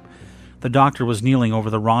the group. The doctor was kneeling over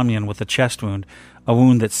the Romulan with a chest wound, a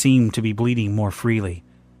wound that seemed to be bleeding more freely.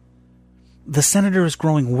 "The senator is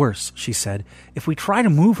growing worse," she said. "If we try to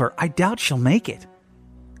move her, I doubt she'll make it."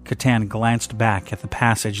 Catan glanced back at the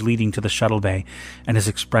passage leading to the shuttle bay, and his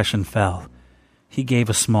expression fell. He gave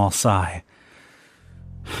a small sigh.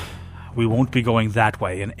 "We won't be going that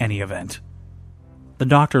way in any event." The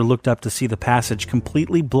doctor looked up to see the passage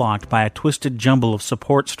completely blocked by a twisted jumble of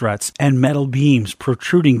support struts and metal beams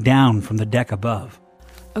protruding down from the deck above.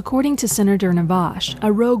 According to Senator Navash,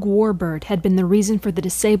 a rogue warbird had been the reason for the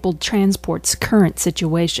disabled transport's current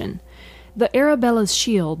situation. The Arabella's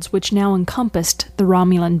shields, which now encompassed the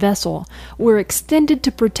Romulan vessel, were extended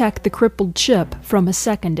to protect the crippled ship from a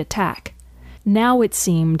second attack. Now it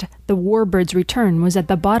seemed the warbird's return was at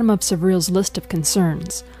the bottom of Savril's list of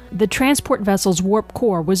concerns. The transport vessel's warp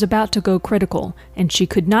core was about to go critical, and she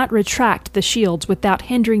could not retract the shields without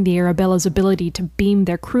hindering the Arabella's ability to beam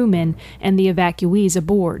their crewmen and the evacuees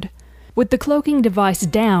aboard. With the cloaking device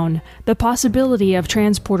down, the possibility of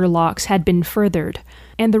transporter locks had been furthered,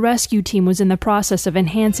 and the rescue team was in the process of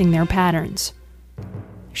enhancing their patterns.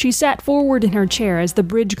 She sat forward in her chair as the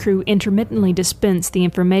bridge crew intermittently dispensed the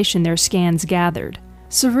information their scans gathered.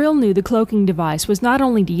 Savril knew the cloaking device was not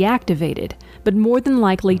only deactivated, but more than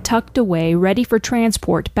likely tucked away ready for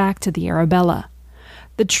transport back to the Arabella.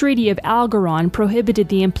 The Treaty of Algeron prohibited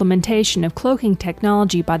the implementation of cloaking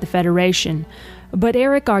technology by the Federation, but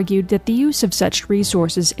Eric argued that the use of such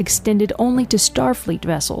resources extended only to Starfleet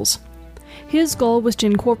vessels. His goal was to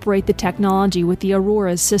incorporate the technology with the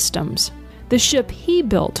Aurora's systems. The ship he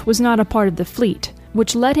built was not a part of the fleet,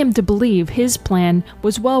 which led him to believe his plan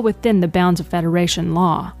was well within the bounds of Federation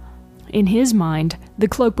law. In his mind, the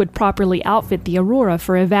cloak would properly outfit the Aurora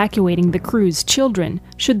for evacuating the crew's children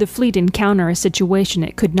should the fleet encounter a situation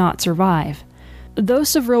it could not survive. Though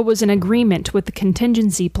Savril was in agreement with the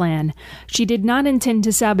contingency plan, she did not intend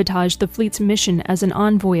to sabotage the fleet's mission as an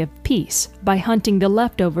envoy of peace by hunting the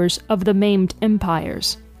leftovers of the maimed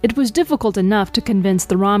empires. It was difficult enough to convince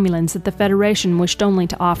the Romulans that the Federation wished only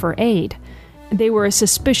to offer aid. They were a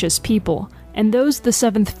suspicious people, and those the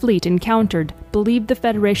Seventh Fleet encountered believed the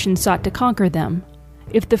Federation sought to conquer them.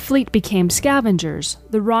 If the fleet became scavengers,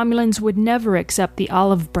 the Romulans would never accept the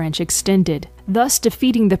olive branch extended, thus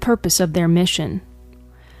defeating the purpose of their mission.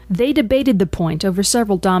 They debated the point over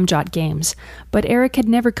several Domjot games, but Eric had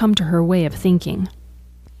never come to her way of thinking.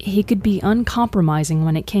 He could be uncompromising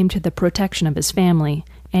when it came to the protection of his family,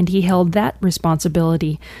 and he held that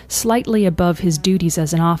responsibility slightly above his duties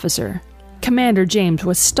as an officer. Commander James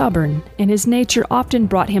was stubborn, and his nature often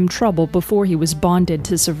brought him trouble before he was bonded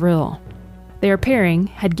to Savril. Their pairing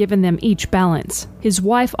had given them each balance. His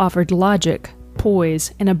wife offered logic,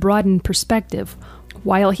 poise, and a broadened perspective,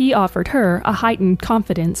 while he offered her a heightened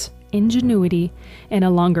confidence, ingenuity, and a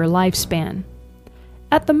longer lifespan.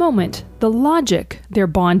 At the moment, the logic their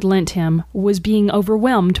bond lent him was being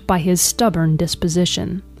overwhelmed by his stubborn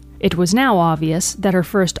disposition. It was now obvious that her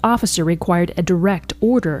first officer required a direct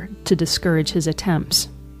order to discourage his attempts.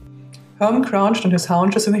 Herm crouched on his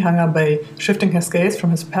haunches in the hangar bay, shifting his gaze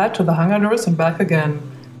from his pad to the hangar doors and back again.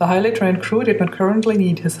 The highly trained crew did not currently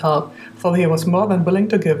need his help, for he was more than willing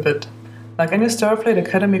to give it. Like any Starfleet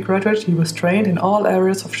Academy graduate, he was trained in all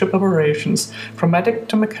areas of ship operations, from medic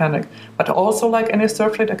to mechanic, but also like any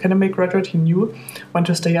Starfleet Academy graduate, he knew when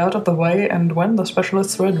to stay out of the way and when the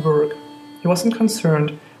specialists were at work. He wasn't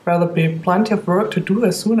concerned. Rather be plenty of work to do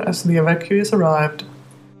as soon as the evacuees arrived.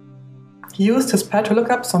 He used his pad to look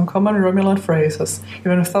up some common Romulan phrases.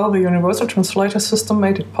 Even though the universal translator system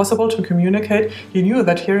made it possible to communicate, he knew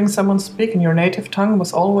that hearing someone speak in your native tongue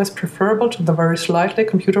was always preferable to the very slightly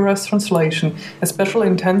computerized translation, especially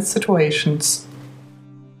in tense situations.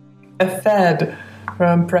 A fad,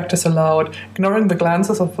 Herm practiced aloud, ignoring the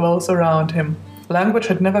glances of those around him. Language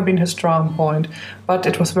had never been his strong point, but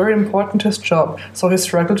it was very important to his job, so he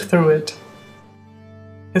struggled through it.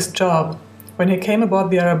 His job. When he came aboard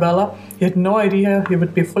the Arabella, he had no idea he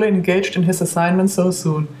would be fully engaged in his assignment so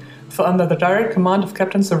soon, for under the direct command of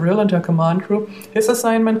Captain Savril and her command crew, his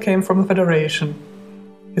assignment came from the Federation.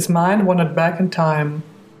 His mind wandered back in time.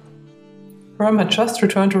 Herm had just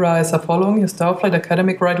returned to Risa following his Starfleet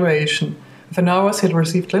Academy graduation. Within hours, he had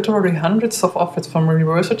received literally hundreds of offers from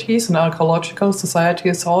universities and archaeological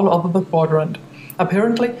societies all over the quadrant.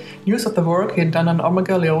 Apparently, news of the work he had done on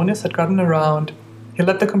Omega Leonis had gotten around. He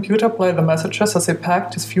let the computer play the messages as he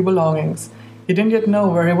packed his few belongings. He didn't yet know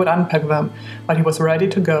where he would unpack them, but he was ready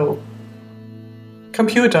to go.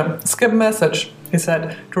 "Computer, skip message," he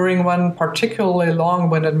said, during one particularly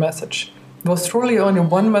long-winded message. There was truly only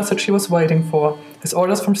one message he was waiting for, his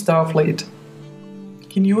orders from Starfleet.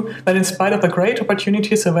 He knew that in spite of the great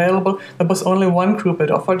opportunities available, there was only one group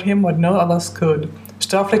that offered him what no others could.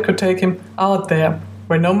 Starfleet could take him out there,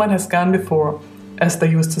 where no man has gone before, as they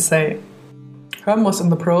used to say. Herm was in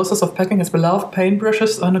the process of packing his beloved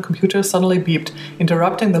paintbrushes when a computer suddenly beeped,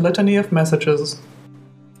 interrupting the litany of messages.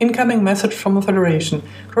 "Incoming message from the Federation.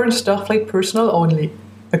 Current Starfleet personnel only,"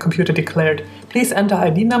 the computer declared. "Please enter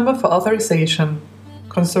ID number for authorization."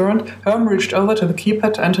 Concerned, Herm reached over to the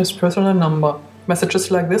keypad to enter his personal number. Messages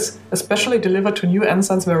like this, especially delivered to new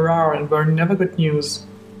ensigns, were rare and were never good news.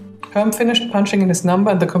 Herm finished punching in his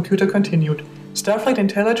number and the computer continued. Starfleet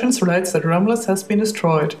intelligence relates that Romulus has been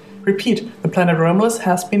destroyed. Repeat, the planet Romulus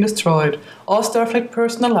has been destroyed. All Starfleet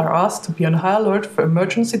personnel are asked to be on high alert for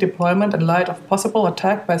emergency deployment in light of possible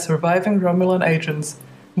attack by surviving Romulan agents.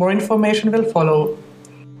 More information will follow.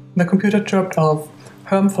 The computer chirped off.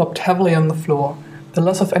 Herm flopped heavily on the floor. The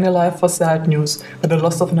loss of any life was sad news, but the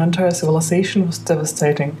loss of an entire civilization was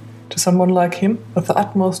devastating. To someone like him, with the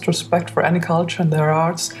utmost respect for any culture and their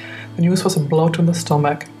arts, the news was a blow to the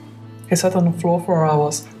stomach. He sat on the floor for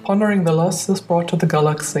hours, pondering the loss this brought to the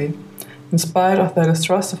galaxy. In spite of their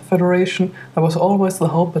distrust of the Federation, there was always the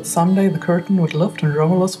hope that someday the curtain would lift and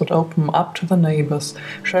Romulus would open up to the neighbors,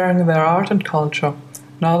 sharing their art and culture.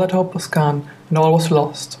 Now that hope was gone, and all was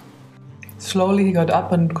lost. Slowly he got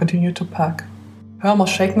up and continued to pack. Herm was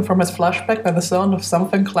shaken from his flashback by the sound of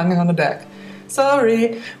something clanging on the deck.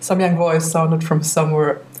 "Sorry!" some young voice sounded from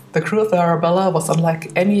somewhere. The crew of the Arabella was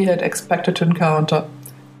unlike any he had expected to encounter.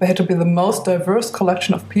 They had to be the most diverse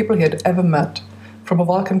collection of people he had ever met, from a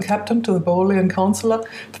Vulcan captain to the Bolian counselor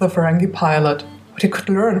to the Ferengi pilot. What he could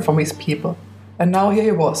learn from these people. And now here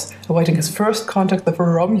he was, awaiting his first contact with the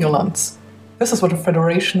Romulans. This is what the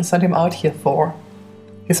Federation sent him out here for.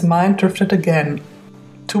 His mind drifted again.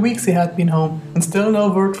 2 weeks he had been home, and still no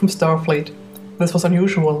word from Starfleet. This was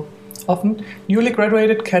unusual. Often, newly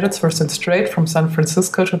graduated cadets were sent straight from San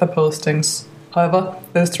Francisco to their postings. However,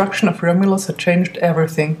 the destruction of Romulus had changed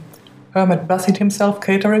everything. Herm had busied himself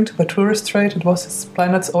catering to the tourist trade. It was his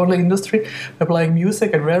planet's only industry by playing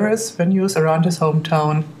music at various venues around his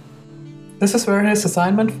hometown. This is where his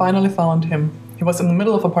assignment finally found him. He was in the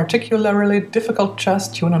middle of a particularly difficult jazz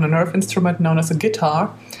tune on a nerve instrument known as a guitar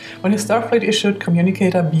when his Starfleet-issued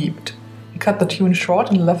communicator beeped. He cut the tune short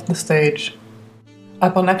and left the stage.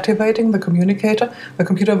 Upon activating the communicator, the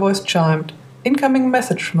computer voice chimed. "Incoming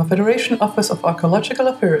message from the Federation Office of Archaeological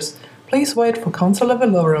Affairs. Please wait for Consular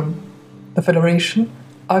Valorum." The Federation?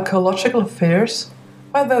 Archaeological Affairs?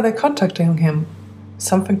 Why were they contacting him?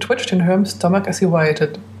 Something twitched in Herm's stomach as he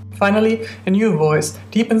waited. Finally, a new voice,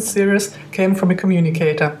 deep and serious, came from a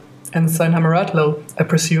communicator. "Ensign Hamaratlo, I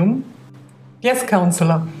presume?" "Yes,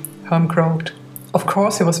 Counselor," Herm croaked. Of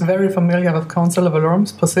course, he was very familiar with Counselor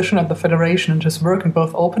Valorum's position at the Federation and his work in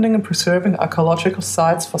both opening and preserving archaeological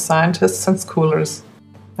sites for scientists and scholars.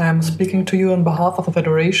 "I am speaking to you on behalf of the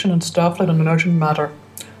Federation and Starfleet on an urgent matter.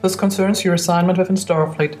 This concerns your assignment within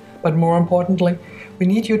Starfleet, but more importantly, we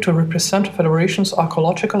need you to represent the Federation's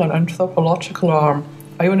archaeological and anthropological arm.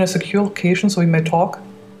 Are you in a secure location so we may talk?"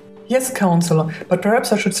 "Yes, Counselor, but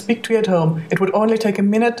perhaps I should speak to you at home. It would only take a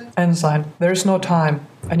minute." "Ensign, there is no time.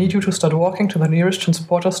 I need you to start walking to the nearest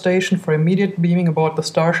transporter station for immediate beaming aboard the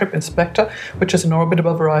Starship Inspector, which is in orbit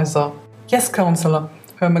above Risa." "Yes, Counselor,"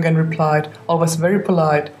 Herm again replied, always very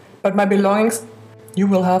polite. "But my belongings—" "You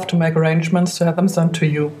will have to make arrangements to have them sent to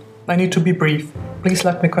you. I need to be brief. Please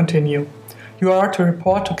let me continue. You are to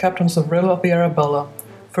report to Captain Savril of the Arabella.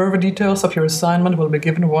 Further details of your assignment will be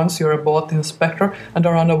given once you are aboard the Inspector and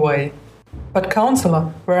are on the way." "But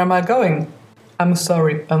Counselor, where am I going?" "I'm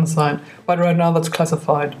sorry, Ensign, but right now that's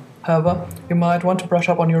classified. However, you might want to brush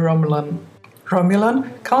up on your Romulan." "Romulan?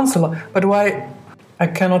 Counselor, but why—" "I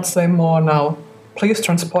cannot say more now. Please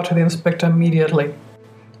transport to the Inspector immediately."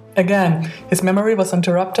 Again, his memory was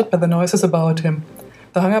interrupted by the noises about him.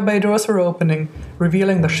 The hangar bay doors were opening,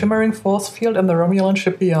 revealing the shimmering force field and the Romulan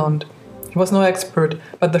ship beyond. He was no expert,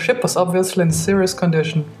 but the ship was obviously in serious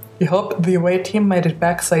condition. He hoped the away team made it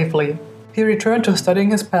back safely. He returned to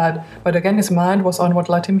studying his pad, but again his mind was on what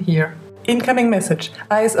led him here. "Incoming message.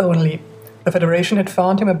 Eyes only." The Federation had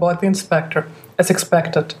found him aboard the Inspector, as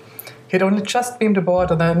expected. He had only just beamed aboard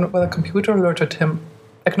and then the computer alerted him.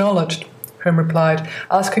 "Acknowledged," Herm replied,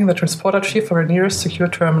 asking the transporter chief for a nearest secure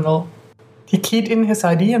terminal. He keyed in his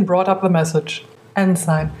ID and brought up the message.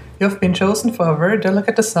 "Ensign, you have been chosen for a very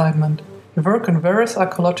delicate assignment. You work on various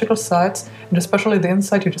archaeological sites, and especially the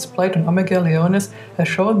insight you displayed on Omega Leonis has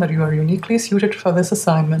shown that you are uniquely suited for this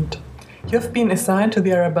assignment. You have been assigned to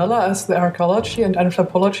the Arabella as the Archaeology and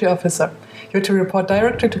Anthropology Officer. You are to report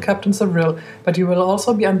directly to Captain Savril, but you will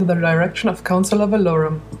also be under the direction of Counselor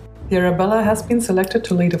Valorum. The Arabella has been selected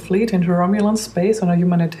to lead a fleet into Romulan space on a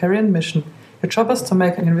humanitarian mission. Your job is to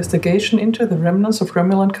make an investigation into the remnants of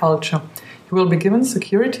Romulan culture. You will be given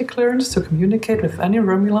security clearance to communicate with any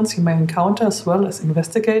Romulans you may encounter, as well as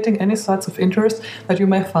investigating any sites of interest that you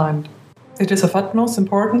may find. It is of utmost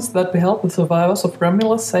importance that we help the survivors of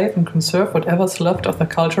Romulus save and conserve whatever is left of their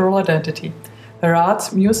cultural identity. Their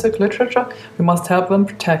arts, music, literature, we must help them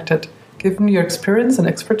protect it. Given your experience and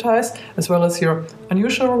expertise, as well as your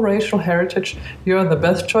unusual racial heritage, you are the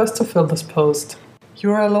best choice to fill this post.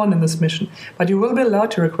 You are alone in this mission, but you will be allowed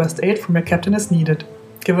to request aid from your captain as needed.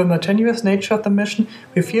 Given the tenuous nature of the mission,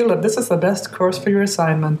 we feel that this is the best course for your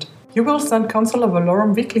assignment. You will send Consular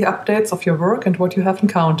Valorum weekly updates of your work and what you have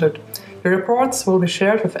encountered. Your reports will be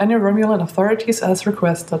shared with any Romulan authorities as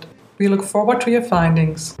requested. We look forward to your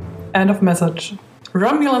findings. End of message.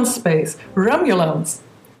 Romulan space. Romulans!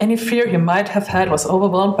 Any fear he might have had was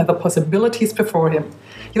overwhelmed by the possibilities before him.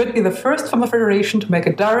 He would be the first from the Federation to make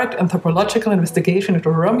a direct anthropological investigation into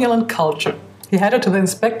Romulan culture. He headed to the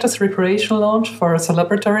Inspector's recreation lounge for a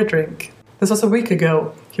celebratory drink. This was a week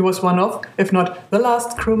ago. He was one of, if not the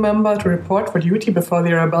last crew member to report for duty before the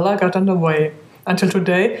Arabella got underway. Until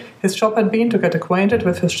today, his job had been to get acquainted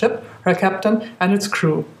with his ship, her captain, and its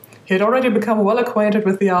crew. He had already become well acquainted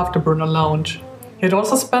with the Afterburner Lounge. He had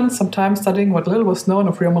also spent some time studying what little was known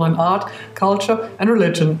of Romulan art, culture, and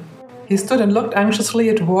religion. He stood and looked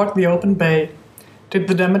anxiously toward the open bay. Did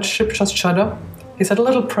the damaged ship just shudder? He said a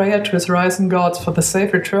little prayer to his rising gods for the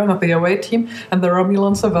safe return of the away team and the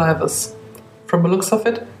Romulan survivors. From the looks of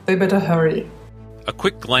it, they better hurry. A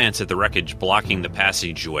quick glance at the wreckage blocking the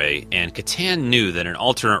passageway, and Catan knew that an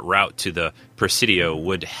alternate route to the Presidio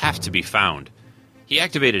would have to be found. He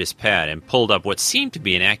activated his pad and pulled up what seemed to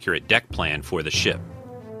be an accurate deck plan for the ship.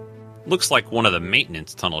 Looks like one of the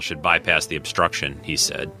maintenance tunnels should bypass the obstruction, he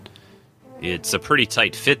said. It's a pretty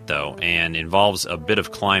tight fit, though, and involves a bit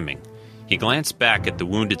of climbing. He glanced back at the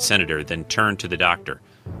wounded senator, then turned to the doctor.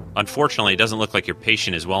 Unfortunately, it doesn't look like your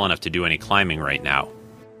patient is well enough to do any climbing right now.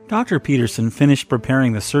 Dr. Peterson finished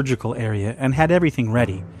preparing the surgical area and had everything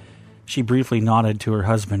ready. She briefly nodded to her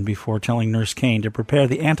husband before telling Nurse Kane to prepare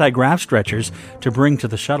the anti-grav stretchers to bring to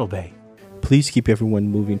the shuttle bay. Please keep everyone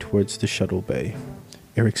moving towards the shuttle bay,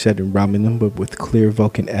 Eric said in Romulan, but with clear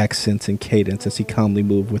Vulcan accents and cadence as he calmly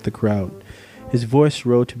moved with the crowd. His voice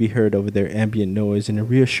rose to be heard over their ambient noise in a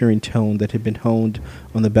reassuring tone that had been honed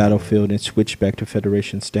on the battlefield and switched back to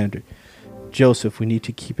Federation standard. Joseph, we need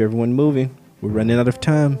to keep everyone moving. We're running out of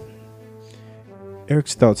time.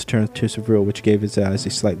 Eric's thoughts turned to Seville, which gave his eyes a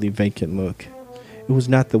slightly vacant look. It was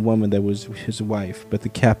not the woman that was his wife, but the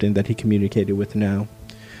captain that he communicated with now.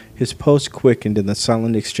 His pulse quickened in the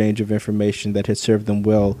silent exchange of information that had served them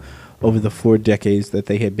well over the 4 decades that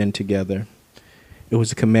they had been together. It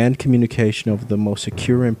was a command communication over the most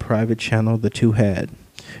secure and private channel the two had.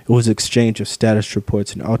 It was exchange of status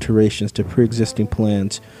reports and alterations to pre-existing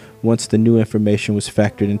plans once the new information was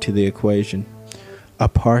factored into the equation.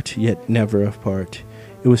 Apart, yet never apart.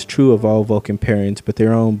 It was true of all Vulcan pairings, but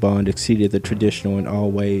their own bond exceeded the traditional in all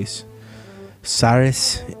ways.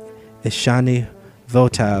 Cyrus, Ishani,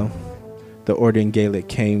 Votal, the order in Gaelic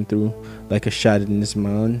came through like a shot in his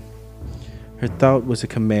mind. Her thought was a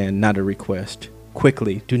command, not a request.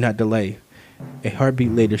 Quickly, do not delay. A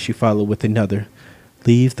heartbeat later she followed with another.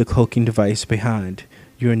 Leave the cloaking device behind.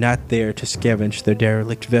 You are not there to scavenge their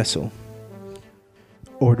derelict vessel.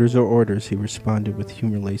 Orders are orders, he responded with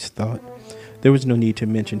humor-laced thought. There was no need to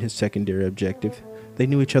mention his secondary objective. They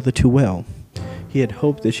knew each other too well. He had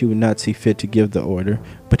hoped that she would not see fit to give the order,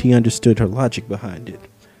 but he understood her logic behind it.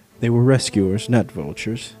 They were rescuers, not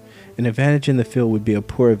vultures. An advantage in the field would be a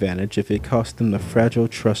poor advantage if it cost them the fragile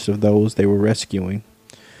trust of those they were rescuing.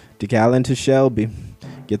 DeGallen to Shelby.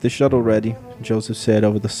 Get the shuttle ready, Joseph said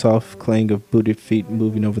over the soft clang of booted feet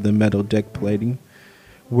moving over the metal deck plating.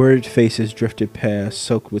 Worried faces drifted past,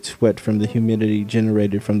 soaked with sweat from the humidity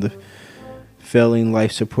generated from the failing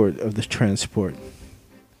life support of the transport.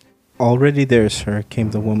 Already there, sir,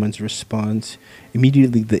 came the woman's response.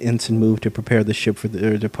 Immediately the ensign moved to prepare the ship for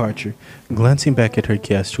their departure. Glancing back at her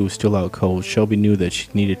guest, who was still out cold, Shelby knew that she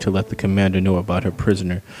needed to let the commander know about her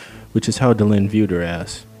prisoner, which is how Delenn viewed her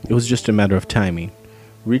as. It was just a matter of timing.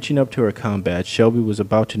 Reaching up to her combat, Shelby was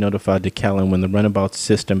about to notify DeCallan when the runabout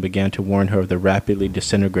system began to warn her of the rapidly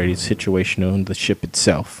disintegrating situation on the ship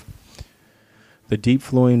itself. The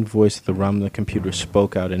deep-flowing voice of the Romulan computer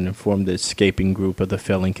spoke out and informed the escaping group of the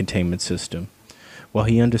failing containment system. While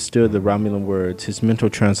he understood the Romulan words, his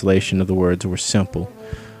mental translation of the words were simple.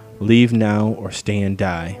 Leave now or stay and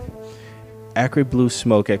die. Acrid blue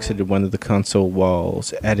smoke exited one of the console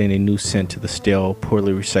walls, adding a new scent to the stale,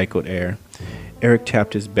 poorly recycled air. Eric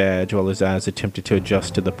tapped his badge while his eyes attempted to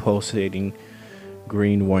adjust to the pulsating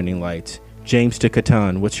green warning lights. James to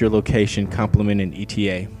Catan, what's your location? Compliment and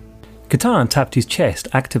ETA. Catan tapped his chest,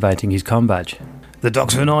 activating his comm badge. The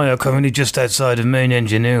Doctor and I are currently just outside of main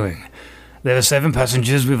engineering. There are 7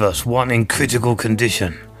 passengers with us, 1 in critical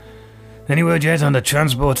condition. Any word yet on the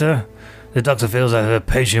transporter? The Doctor feels that her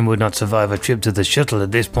patient would not survive a trip to the shuttle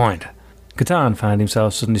at this point. Catan found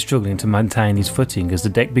himself suddenly struggling to maintain his footing as the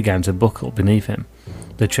deck began to buckle beneath him.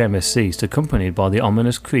 The tremor ceased, accompanied by the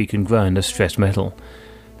ominous creak and groan of stressed metal.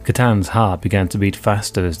 Catan's heart began to beat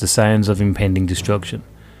faster as the sounds of impending destruction.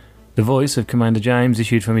 The voice of Commander James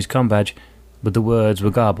issued from his comm badge, but the words were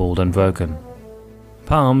garbled and broken.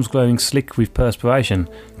 Palms glowing slick with perspiration,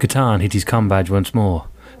 Catan hit his comm badge once more.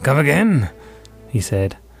 "Come again?" he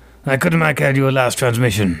said. "I couldn't make out your last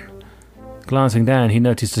transmission." Glancing down, he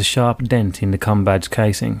noticed a sharp dent in the comm badge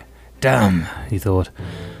casing. "Damn," he thought.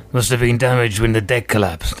 "Must have been damaged when the deck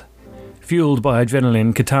collapsed." Fueled by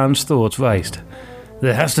adrenaline, Catan's thoughts raced.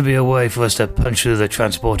 "There has to be a way for us to punch through the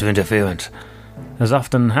transporter interference." As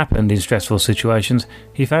often happened in stressful situations,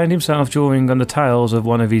 he found himself drawing on the tales of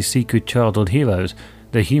one of his secret childhood heroes,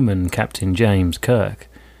 the human Captain James Kirk.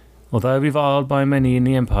 Although reviled by many in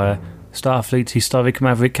the Empire, Starfleet's historic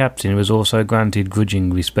maverick captain was also granted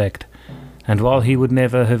grudging respect. And while he would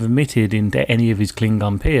never have admitted in any of his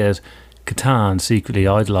Klingon peers, Catan secretly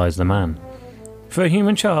idolised the man. For a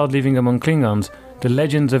human child living among Klingons, the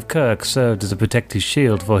legends of Kirk served as a protective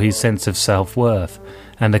shield for his sense of self-worth,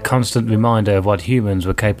 and a constant reminder of what humans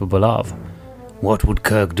were capable of. What would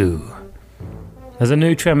Kirk do? As a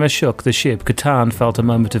new tremor shook the ship, Catan felt a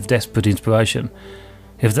moment of desperate inspiration.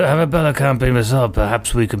 "If the Arabella can't beam us up,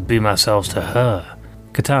 perhaps we could beam ourselves to her."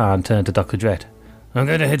 Catan turned to Dr. Drett. "I'm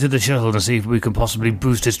going to head to the shuttle and see if we can possibly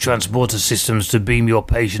boost its transporter systems to beam your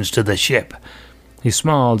patients to the ship." He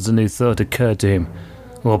smiled as a new thought occurred to him.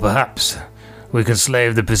 "Or perhaps we can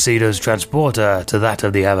slave the Poseido's transporter to that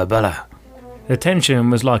of the Arabella." The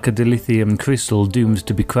tension was like a dilithium crystal doomed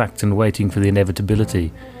to be cracked and waiting for the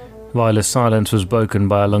inevitability. Ryla's silence was broken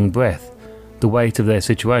by a long breath. The weight of their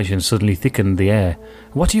situation suddenly thickened the air.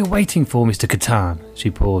 "What are you waiting for, Mr. Catan?" she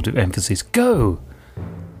poured with emphasis. "Go!"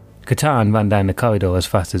 Catan ran down the corridor as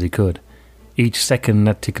fast as he could. Each second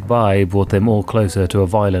that ticked by brought them all closer to a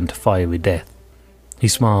violent, fiery death. He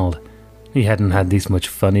smiled. He hadn't had this much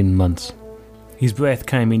fun in months. His breath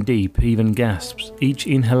came in deep, even gasps, each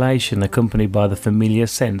inhalation accompanied by the familiar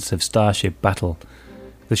sense of starship battle.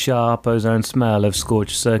 The sharp ozone smell of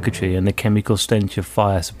scorched circuitry and the chemical stench of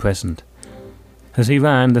fire suppressant. As he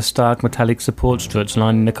ran, the stark metallic support struts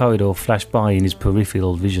lining the corridor flashed by in his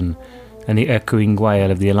peripheral vision, and the echoing wail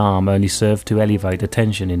of the alarm only served to elevate the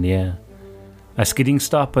tension in the air. A skidding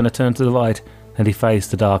stop and a turn to the right, and he faced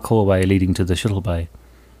the dark hallway leading to the shuttle bay.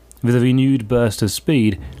 With a renewed burst of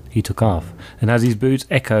speed, he took off, and as his boots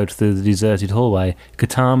echoed through the deserted hallway,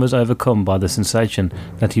 Catan was overcome by the sensation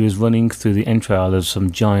that he was running through the entrail of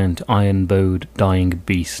some giant, iron-bowed, dying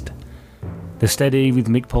beast. The steady,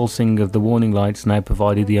 rhythmic pulsing of the warning lights now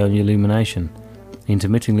provided the only illumination,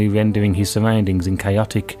 intermittently rendering his surroundings in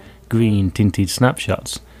chaotic, green-tinted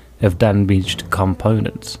snapshots of damaged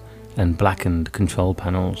components and blackened control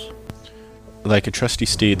panels. Like a trusty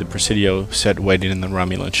steed, the Presidio sat waiting in the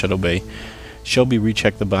Romulan shuttle bay. Shelby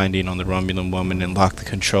rechecked the binding on the Romulan woman and locked the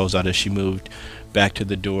controls out as she moved back to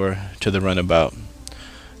the door to the runabout.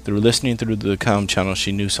 Through listening through the comm channel,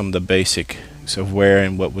 she knew some of the basics of where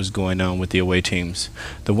and what was going on with the away teams.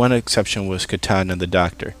 The one exception was Catan and the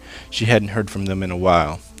doctor. She hadn't heard from them in a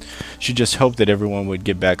while. She just hoped that everyone would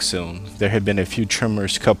get back soon. There had been a few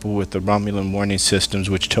tremors coupled with the Romulan warning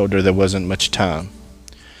systems which told her there wasn't much time.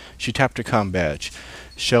 She tapped her comm badge.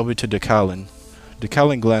 Shelby to DeCallan.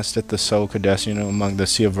 DeCallan glanced at the sole Cardassian among the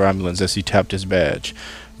sea of Romulans as he tapped his badge.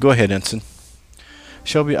 "Go ahead, Ensign."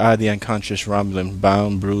 Shelby eyed the unconscious Romulan,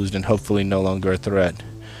 bound, bruised, and hopefully no longer a threat.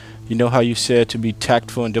 "You know how you said to be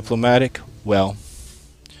tactful and diplomatic? Well."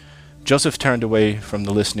 Joseph turned away from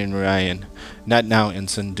the listening Ryan. "Not now,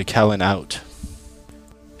 Ensign. DeCallan out."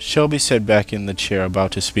 Shelby sat back in the chair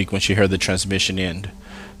about to speak when she heard the transmission end.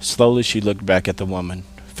 Slowly she looked back at the woman.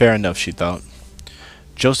 Fair enough, she thought.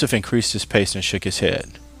 Joseph increased his pace and shook his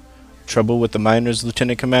head. "Trouble with the miners,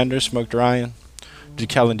 Lieutenant Commander?" smirked Ryan.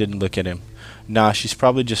 DeCallan didn't look at him. "Nah, she's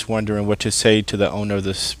probably just wondering what to say to the owner of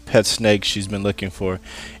this pet snake she's been looking for.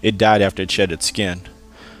 It died after it shed its skin.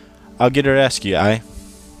 I'll get her to ask you, aye?"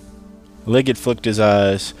 Liggett flicked his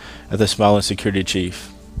eyes at the smiling security chief.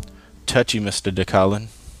 "Touchy, Mr. DeCallan."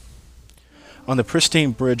 On the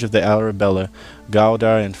pristine bridge of the Arabella,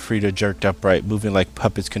 Galdar and Frida jerked upright, moving like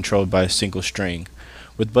puppets controlled by a single string.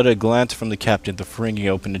 With but a glance from the captain, the Ferengi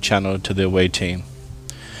opened the channel to the away team.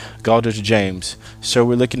 Galdar to James. "Sir,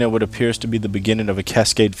 we're looking at what appears to be the beginning of a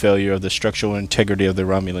cascade failure of the structural integrity of the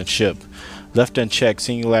Romulan ship. Left unchecked,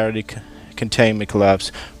 singularity containment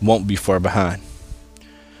collapse won't be far behind."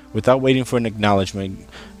 Without waiting for an acknowledgement,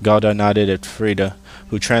 Galdar nodded at Frida,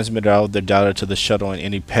 who transmitted all of their data to the shuttle on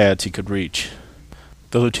any pads he could reach.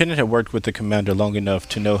 The lieutenant had worked with the commander long enough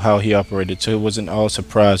to know how he operated, so he wasn't all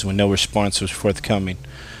surprised when no response was forthcoming.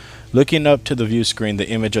 Looking up to the view screen, the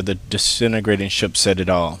image of the disintegrating ship said it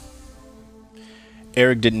all.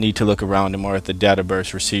 Eric didn't need to look around him or at the data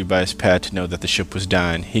burst received by his pad to know that the ship was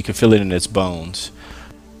dying. He could feel it in its bones.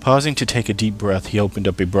 Pausing to take a deep breath, he opened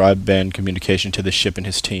up a broadband communication to the ship and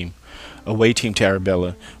his team. Away team to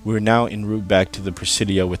Arabella. We are now en route back to the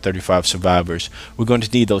Presidio with 35 survivors. We're going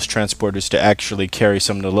to need those transporters to actually carry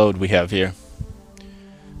some of the load we have here.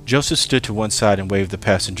 Joseph stood to one side and waved the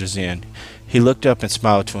passengers in. He looked up and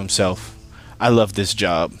smiled to himself. I love this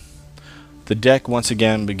job. The deck once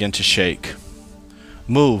again began to shake.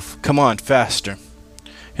 Move! Come on, faster!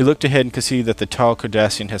 He looked ahead and could see that the tall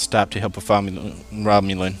Cardassian had stopped to help a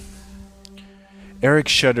Romulan. Eric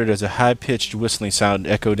shuddered as a high-pitched whistling sound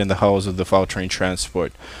echoed in the halls of the faltering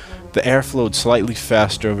transport. The air flowed slightly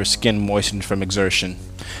faster over skin moistened from exertion.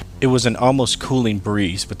 It was an almost cooling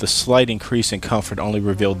breeze, but the slight increase in comfort only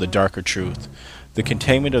revealed the darker truth. The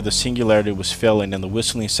containment of the Singularity was failing, and the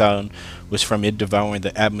whistling sound was from it devouring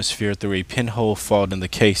the atmosphere through a pinhole fault in the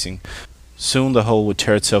casing. Soon the hole would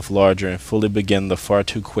tear itself larger and fully begin the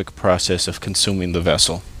far-too-quick process of consuming the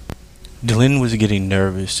vessel. Delenn was getting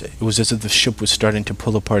nervous. It was as if the ship was starting to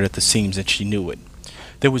pull apart at the seams, and she knew it.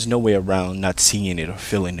 There was no way around not seeing it or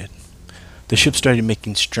feeling it. The ship started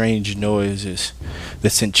making strange noises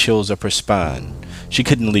that sent chills up her spine. She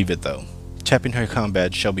couldn't leave it, though. Tapping her comm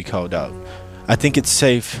badge, Shelby called out, I think it's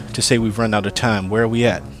safe to say we've run out of time. Where are we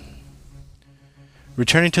at?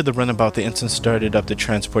 Returning to the runabout, the ensign started up the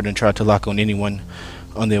transport and tried to lock on anyone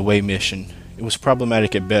on the away mission. It was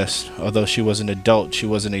problematic at best. Although she was an adult, she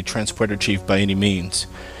wasn't a transporter chief by any means.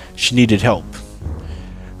 She needed help.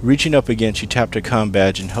 Reaching up again, she tapped her comm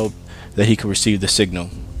badge and hoped that he could receive the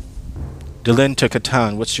signal. Delenn to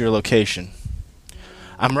Catan, what's your location?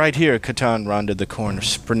 I'm right here. Catan rounded the corner,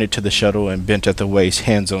 sprinted to the shuttle, and bent at the waist,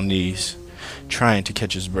 hands on knees, trying to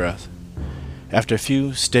catch his breath. After a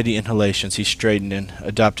few steady inhalations, he straightened and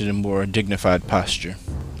adopted a more dignified posture.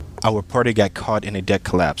 Our party got caught in a deck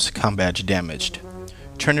collapse, comm badge damaged.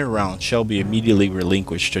 Turning around, Shelby immediately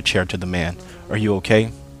relinquished her chair to the man. Are you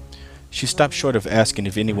okay? She stopped short of asking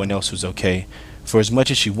if anyone else was okay. For as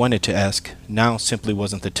much as she wanted to ask, now simply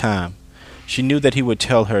wasn't the time. She knew that he would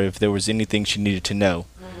tell her if there was anything she needed to know.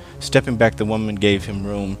 Stepping back, the woman gave him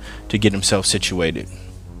room to get himself situated.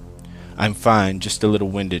 I'm fine, just a little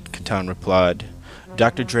winded, Catan replied.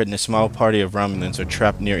 Dr. Dredd and a small party of Romulans are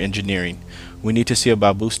trapped near engineering. We need to see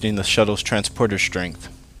about boosting the shuttle's transporter strength.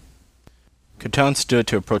 Catan stood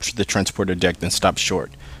to approach the transporter deck, then stopped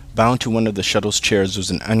short. Bound to one of the shuttle's chairs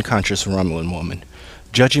was an unconscious Romulan woman.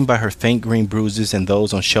 Judging by her faint green bruises and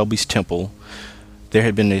those on Shelby's temple, there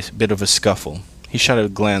had been a bit of a scuffle. He shot a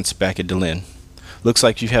glance back at Delenn. Looks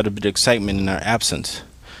like you've had a bit of excitement in our absence.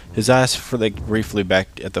 His eyes flicked briefly back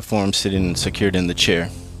at the form sitting secured in the chair.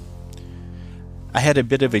 I had a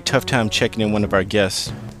bit of a tough time checking in one of our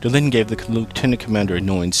guests. Delenn gave the lieutenant commander a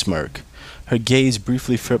knowing smirk. Her gaze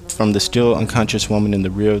briefly flipped from the still unconscious woman in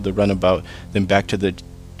the rear of the runabout, then back to the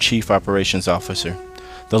chief operations officer.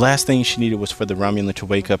 The last thing she needed was for the Romulan to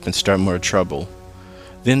wake up and start more trouble.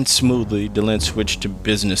 Then smoothly, Delenn switched to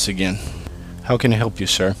business again. How can I help you,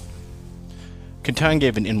 sir? Catan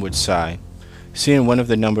gave an inward sigh. Seeing one of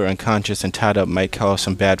the number unconscious and tied up might cause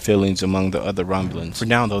some bad feelings among the other Romulans. For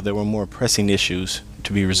now, though, there were more pressing issues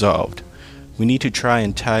to be resolved. We need to try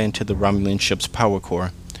and tie into the Romulan ship's power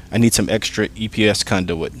core. I need some extra EPS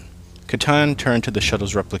conduit. Catan turned to the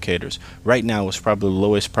shuttle's replicators. Right now was probably the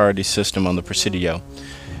lowest priority system on the Presidio.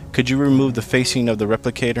 Could you remove the facing of the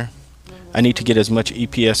replicator? I need to get as much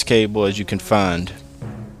EPS cable as you can find.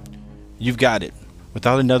 You've got it.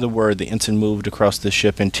 Without another word, the ensign moved across the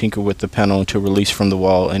ship and tinkered with the panel until released from the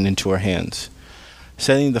wall and into her hands.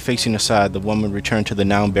 Setting the facing aside, the woman returned to the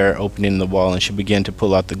now bare opening in the wall, and she began to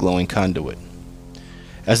pull out the glowing conduit.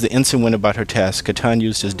 As the ensign went about her task, Catan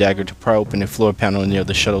used his dagger to pry open a floor panel near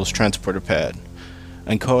the shuttle's transporter pad.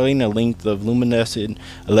 Uncoiling a length of luminescent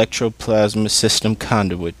electroplasma system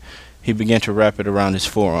conduit, he began to wrap it around his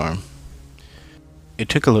forearm. It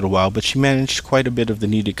took a little while, but she managed quite a bit of the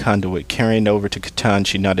needed conduit. Carrying it over to Catan,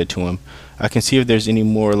 she nodded to him. I can see if there's any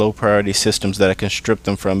more low-priority systems that I can strip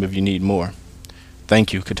them from if you need more.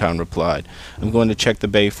 Thank you, Catan replied. I'm going to check the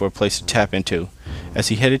bay for a place to tap into. As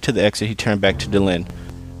he headed to the exit, he turned back to Delenn.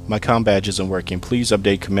 My comm badge isn't working. Please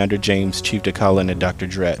update Commander James, Chief Dakala, and Dr.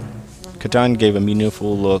 Dredd. Catan gave a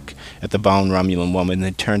meaningful look at the bound Romulan woman,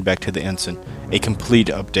 then turned back to the ensign. A complete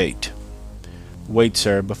update. Wait,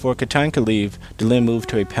 sir. Before Catan could leave, Delenn moved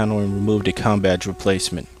to a panel and removed a comm badge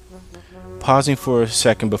replacement. Pausing for a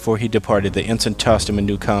second before he departed, the ensign tossed him a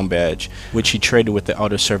new comm badge, which he traded with the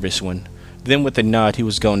outer service one. Then with a nod, he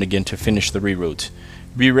was going again to finish the reroute.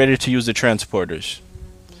 Be ready to use the transporters.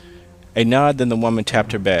 A nod, then the woman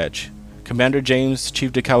tapped her badge. Commander James,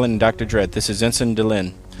 Chief DeCallan, and Dr. Dredd, this is Ensign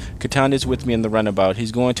Delenn. Catan is with me in the runabout.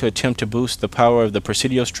 He's going to attempt to boost the power of the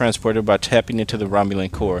Presidios transporter by tapping into the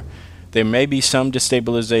Romulan core. There may be some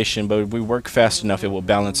destabilization, but if we work fast enough, it will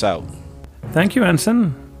balance out. Thank you,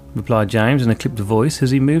 Ensign, replied James in a clipped voice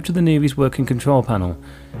as he moved to the nearest working control panel.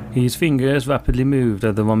 His fingers rapidly moved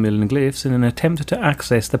over the Romulan glyphs in an attempt to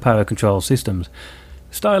access the power control systems.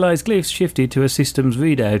 Stylized glyphs shifted to a system's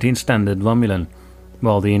readout in standard Romulan.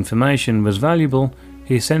 While the information was valuable,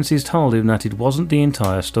 his senses told him that it wasn't the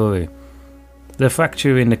entire story. The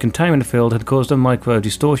fracture in the containment field had caused a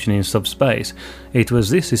micro-distortion in subspace. It was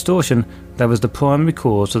this distortion that was the primary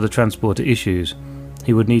cause of the transporter issues.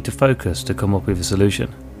 He would need to focus to come up with a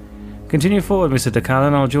solution. Continue forward, Mr.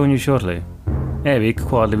 DeCallan, I'll join you shortly. Eric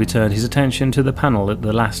quietly returned his attention to the panel at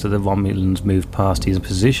the last of the Romulans moved past his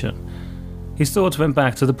position. His thoughts went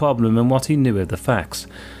back to the problem and what he knew of the facts.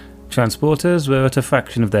 Transporters were at a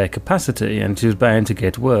fraction of their capacity, and it was bound to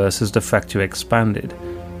get worse as the fracture expanded.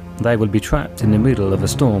 They would be trapped in the middle of a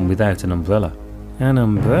storm without an umbrella. An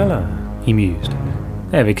umbrella, he mused.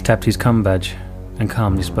 Eric tapped his comm badge and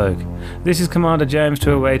calmly spoke. This is Commander James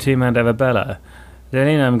to away Team and Arabella.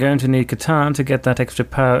 Delenn, I'm going to need Catan to get that extra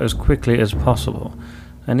power as quickly as possible.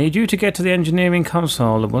 I need you to get to the engineering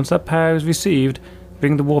console, and once that power is received,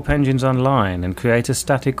 bring the warp engines online and create a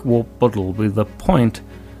static warp bundle with a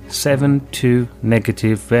 0.72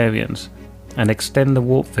 negative variance, and extend the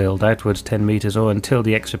warp field outwards 10 meters or until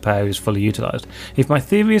the extra power is fully utilized. If my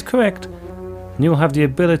theory is correct, you'll have the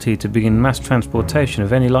ability to begin mass transportation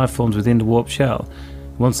of any life forms within the warp shell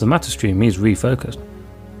once the matter stream is refocused.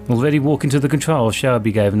 Already walking to the controls,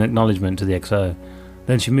 Shelby gave an acknowledgement to the XO.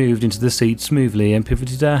 Then she moved into the seat smoothly and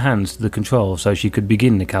pivoted her hands to the control so she could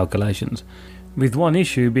begin the calculations. With one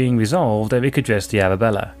issue being resolved, Eric addressed the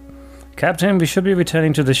Arabella. Captain, we should be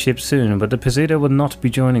returning to the ship soon, but the Presidio will not be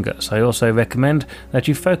joining us. I also recommend that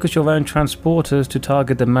you focus your own transporters to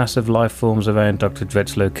target the massive life forms around Dr.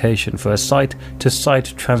 Dredd's location for a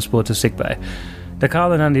site-to-site transporter sickbay.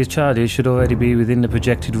 DeCallan and his charges should already be within the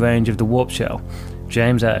projected range of the warp shell.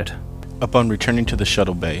 James out. Upon returning to the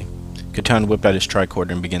shuttle bay, Catan whipped out his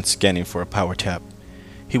tricorder and began scanning for a power tap.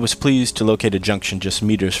 He was pleased to locate a junction just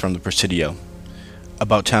meters from the Presidio.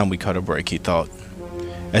 About time we caught a break, he thought.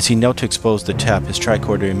 As he knelt to expose the tap, his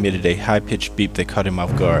tricorder emitted a high-pitched beep that caught him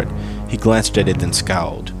off guard. He glanced at it, then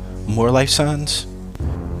scowled. More life signs?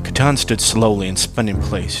 Catan stood slowly and spun in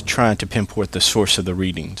place, trying to pinpoint the source of the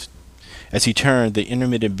readings. As he turned, the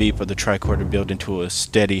intermittent beep of the tricorder built into a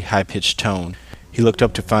steady, high-pitched tone. He looked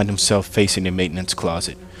up to find himself facing a maintenance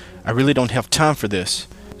closet. I really don't have time for this.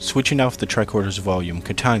 Switching off the tricorder's volume,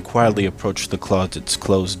 Catan quietly approached the closet's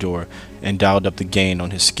closed door and dialed up the gain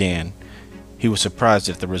on his scan. He was surprised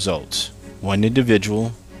at the results. One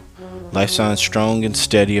individual, life signs strong and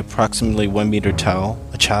steady, approximately 1 meter tall,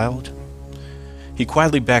 a child. He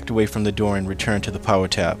quietly backed away from the door and returned to the power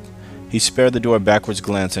tap. He spared the door a backwards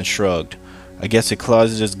glance and shrugged. I guess the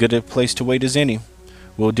closet is as good a place to wait as any.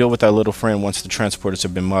 We'll deal with our little friend once the transporters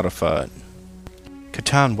have been modified.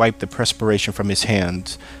 Catan wiped the perspiration from his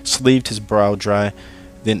hands, sleeved his brow dry,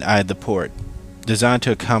 then eyed the port. Designed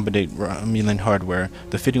to accommodate Romulan hardware,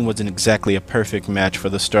 the fitting wasn't exactly a perfect match for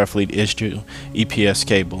the Starfleet issue EPS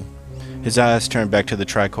cable. His eyes turned back to the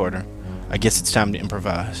tricorder. I guess it's time to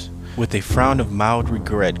improvise. With a frown of mild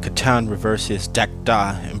regret, Catan reversed his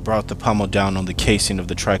dak-da and brought the pommel down on the casing of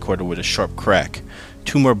the tricorder with a sharp crack.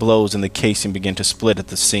 2 more blows and the casing began to split at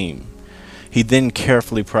the seam. He then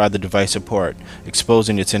carefully pried the device apart,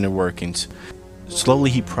 exposing its inner workings. Slowly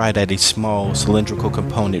he pried at a small, cylindrical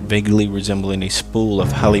component vaguely resembling a spool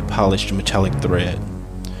of highly polished metallic thread.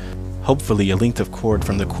 Hopefully, a length of cord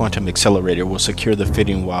from the quantum accelerator will secure the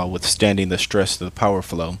fitting while withstanding the stress of the power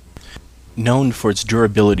flow. Known for its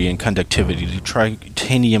durability and conductivity, the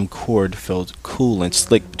titanium cord felt cool and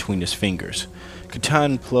slick between his fingers.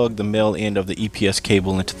 Catan plugged the male end of the EPS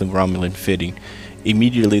cable into the Romulan fitting.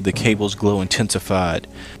 Immediately, the cable's glow intensified.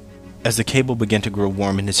 As the cable began to grow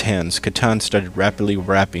warm in his hands, Catan started rapidly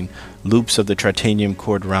wrapping loops of the titanium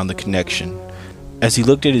cord around the connection. As he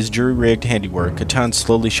looked at his jury-rigged handiwork, Catan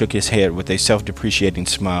slowly shook his head with a self-depreciating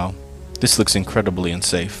smile. This looks incredibly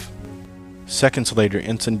unsafe. Seconds later,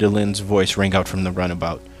 Ensign Delenn's voice rang out from the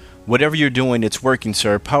runabout. Whatever you're doing, it's working,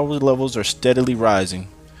 sir. Power levels are steadily rising.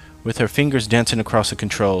 With her fingers dancing across the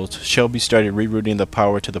controls, Shelby started rerouting the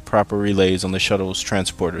power to the proper relays on the shuttle's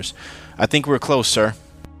transporters. I think we're close, sir.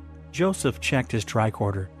 Joseph checked his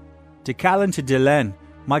tricorder. DeCallan to Delenn.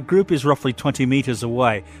 My group is roughly 20 meters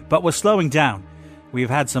away, but we're slowing down. We've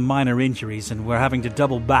had some minor injuries, and we're having to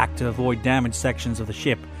double back to avoid damaged sections of the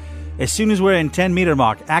ship. As soon as we're in 10-meter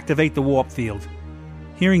mark, activate the warp field.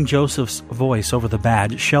 Hearing Joseph's voice over the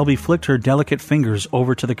badge, Shelby flicked her delicate fingers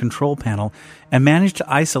over to the control panel and managed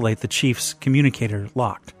to isolate the chief's communicator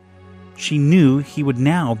locked. She knew he would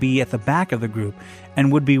now be at the back of the group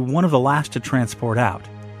and would be one of the last to transport out.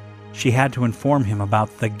 She had to inform him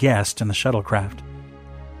about the guest in the shuttlecraft.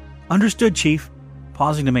 Understood, Chief.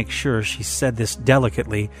 Pausing to make sure she said this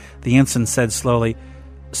delicately, the ensign said slowly,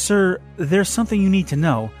 Sir, there's something you need to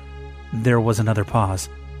know. There was another pause.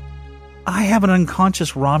 I have an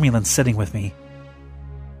unconscious Romulan sitting with me.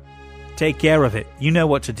 Take care of it. You know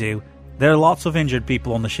what to do. There are lots of injured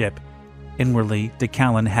people on the ship. Inwardly,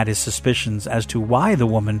 DeCallan had his suspicions as to why the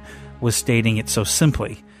woman was stating it so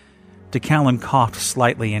simply. DeCallan coughed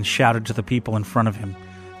slightly and shouted to the people in front of him.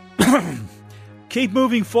 Keep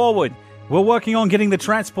moving forward. We're working on getting the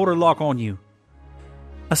transporter lock on you.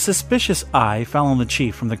 A suspicious eye fell on the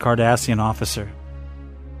chief from the Cardassian officer.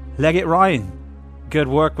 Legate Ryan. Good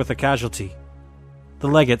work with the casualty. The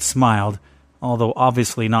legate smiled, although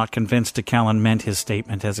obviously not convinced DeCallan meant his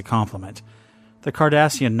statement as a compliment. The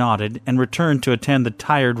Cardassian nodded and returned to attend the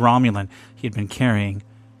tired Romulan he had been carrying.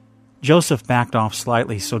 Joseph backed off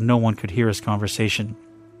slightly so no one could hear his conversation.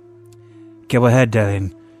 Go ahead,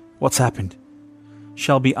 Delenn. What's happened?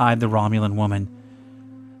 Shelby eyed the Romulan woman.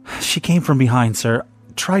 She came from behind, sir.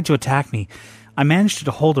 Tried to attack me. I managed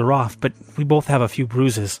to hold her off, but we both have a few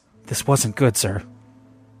bruises. This wasn't good, sir.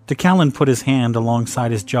 DeCallan put his hand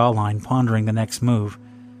alongside his jawline, pondering the next move.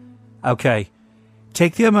 Okay.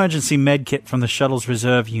 Take the emergency med kit from the shuttle's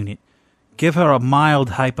reserve unit. Give her a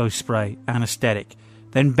mild hypo spray, anesthetic,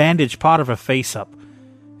 then bandage part of her face up.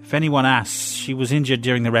 If anyone asks, she was injured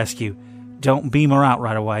during the rescue. Don't beam her out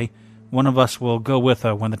right away. One of us will go with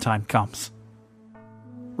her when the time comes.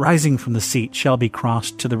 Rising from the seat, Shelby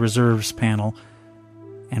crossed to the reserves panel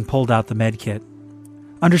and pulled out the med kit.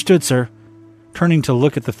 Understood, sir. Turning to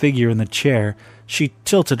look at the figure in the chair, she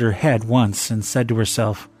tilted her head once and said to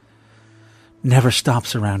herself, Never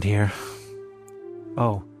stops around here.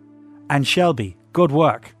 Oh, and Shelby, good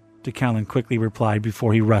work, DeCallan quickly replied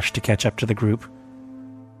before he rushed to catch up to the group.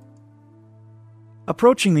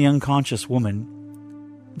 Approaching the unconscious woman,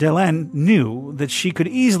 Delenn knew that she could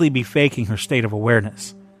easily be faking her state of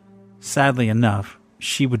awareness. Sadly enough,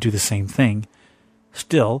 she would do the same thing.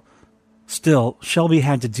 Still, Shelby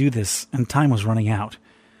had to do this, and time was running out.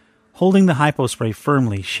 Holding the hypospray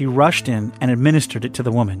firmly, she rushed in and administered it to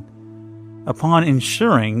the woman. Upon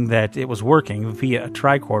ensuring that it was working via a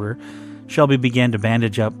tricorder, Shelby began to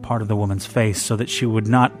bandage up part of the woman's face so that she would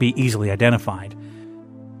not be easily identified.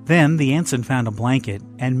 Then the ensign found a blanket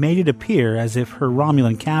and made it appear as if her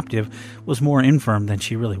Romulan captive was more infirm than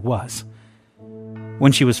she really was.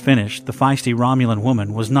 When she was finished, the feisty Romulan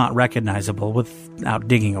woman was not recognizable without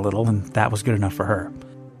digging a little, and that was good enough for her.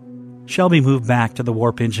 Shelby moved back to the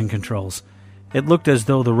warp engine controls. It looked as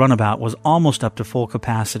though the runabout was almost up to full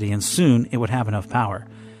capacity, and soon it would have enough power.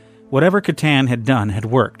 Whatever Catan had done had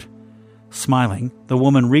worked. Smiling, the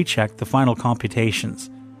woman rechecked the final computations,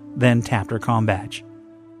 then tapped her comm badge.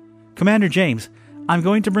 Commander James, I'm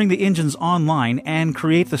going to bring the engines online and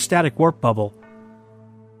create the static warp bubble.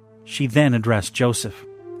 She then addressed Joseph.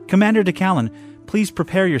 Commander DeCallan, please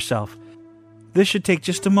prepare yourself. This should take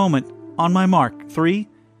just a moment. On my mark. 3,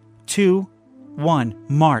 2, 1,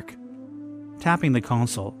 mark. Tapping the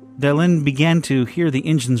console, Delenn began to hear the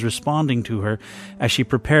engines responding to her as she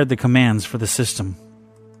prepared the commands for the system.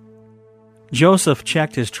 Joseph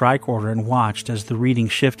checked his tricorder and watched as the reading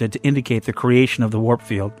shifted to indicate the creation of the warp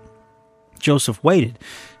field. Joseph waited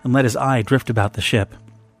and let his eye drift about the ship.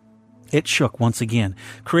 It shook once again,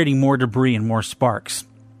 creating more debris and more sparks.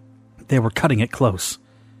 They were cutting it close.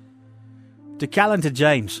 DeCallan to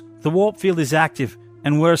James, the warp field is active,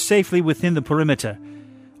 and we're safely within the perimeter.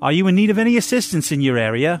 Are you in need of any assistance in your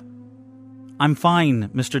area? I'm fine,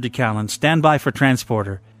 Mr. DeCallan. Stand by for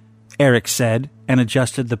transporter, Eric said, and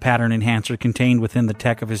adjusted the pattern enhancer contained within the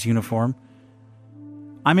tech of his uniform.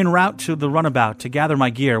 I'm en route to the runabout to gather my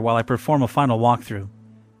gear while I perform a final walkthrough.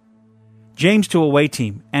 James to away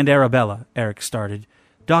team, and Arabella, Eric started.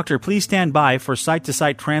 Doctor, please stand by for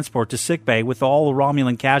site-to-site transport to sickbay with all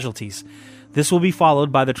Romulan casualties. This will be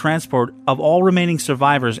followed by the transport of all remaining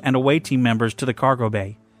survivors and away team members to the cargo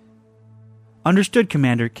bay. Understood,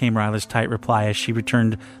 Commander, came Ryla's tight reply as she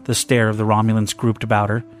returned the stare of the Romulans grouped about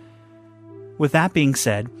her. With that being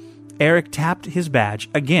said, Eric tapped his badge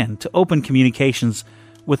again to open communications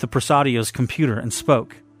with the Prasadio's computer and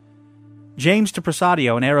spoke. James to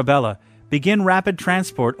Prasadio and Arabella, Begin rapid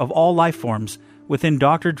transport of all life forms within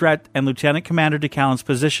Dr. Drett and Lieutenant Commander DeCallan's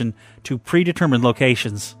position to predetermined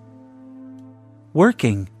locations.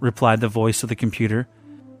 Working, replied the voice of the computer.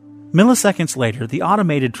 Milliseconds later, the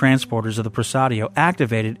automated transporters of the Presidio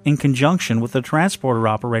activated in conjunction with the transporter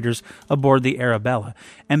operators aboard the Arabella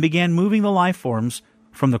and began moving the life forms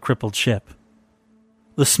from the crippled ship.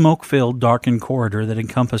 The smoke-filled, darkened corridor that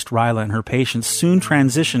encompassed Ryla and her patients soon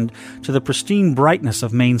transitioned to the pristine brightness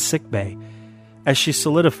of main sickbay. As she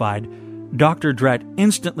solidified, Dr. Drett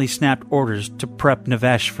instantly snapped orders to prep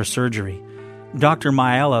Navesh for surgery. Dr.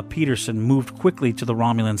 Maella Peterson moved quickly to the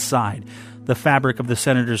Romulan side. The fabric of the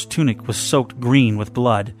senator's tunic was soaked green with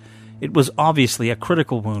blood. It was obviously a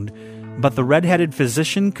critical wound, but the red-headed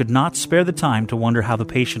physician could not spare the time to wonder how the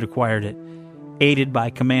patient acquired it. Aided by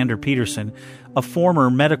Commander Peterson, a former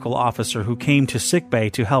medical officer who came to sickbay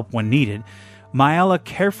to help when needed, Maella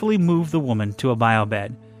carefully moved the woman to a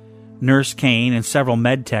biobed. Nurse Kane and several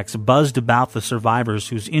medtechs buzzed about the survivors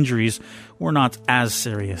whose injuries were not as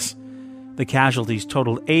serious. The casualties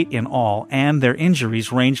totaled 8 in all, and their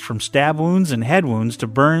injuries ranged from stab wounds and head wounds to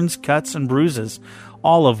burns, cuts, and bruises,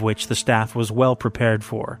 all of which the staff was well prepared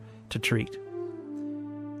to treat.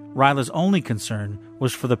 Ryla's only concern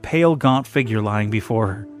was for the pale, gaunt figure lying before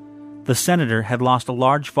her. The senator had lost a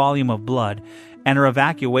large volume of blood, and her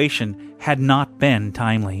evacuation had not been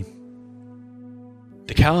timely.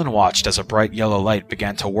 DeCallan watched as a bright yellow light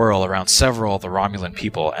began to whirl around several of the Romulan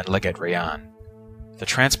people and Legate Rayan. The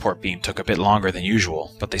transport beam took a bit longer than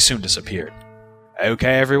usual, but they soon disappeared.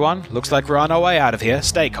 Okay, everyone, looks like we're on our way out of here.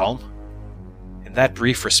 Stay calm. In that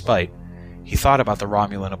brief respite, he thought about the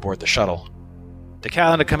Romulan aboard the shuttle.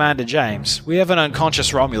 DeCallan to Commander James, we have an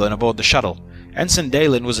unconscious Romulan aboard the shuttle. Ensign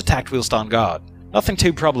Dalen was attacked whilst on guard. Nothing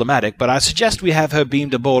too problematic, but I suggest we have her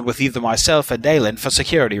beamed aboard with either myself or Dalen for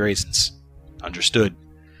security reasons. Understood,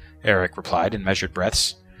 Eric replied in measured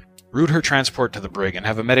breaths. Route her transport to the brig and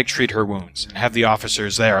have a medic treat her wounds, and have the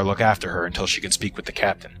officers there look after her until she can speak with the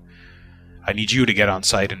captain. I need you to get on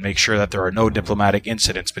site and make sure that there are no diplomatic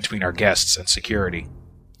incidents between our guests and security.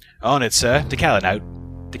 On it, sir. DeCallan out.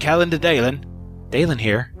 DeCallan to Dalen. Dalen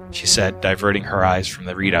here, she said, diverting her eyes from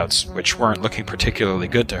the readouts, which weren't looking particularly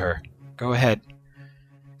good to her. Go ahead.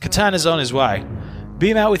 Catan is on his way.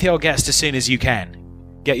 Beam out with your guest as soon as you can.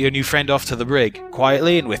 Get your new friend off to the brig,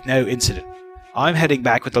 quietly and with no incident. I'm heading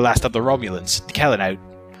back with the last of the Romulans. DeCallan out.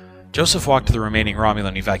 Joseph walked to the remaining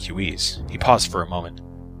Romulan evacuees. He paused for a moment.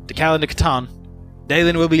 DeCallan to Catan.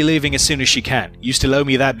 Dalen will be leaving as soon as she can. You still owe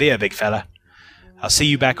me that beer, big fella. I'll see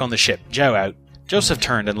you back on the ship. Joe out. Joseph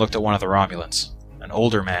turned and looked at one of the Romulans, an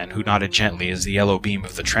older man who nodded gently as the yellow beam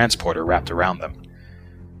of the transporter wrapped around them.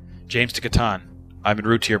 James to Catan. I'm en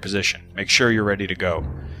route to your position. Make sure you're ready to go.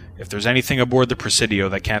 If there's anything aboard the Presidio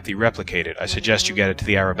that can't be replicated, I suggest you get it to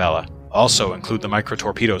the Arabella. Also include the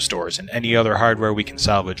micro-torpedo stores and any other hardware we can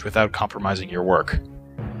salvage without compromising your work.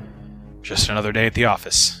 Just another day at the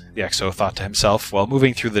office, the XO thought to himself while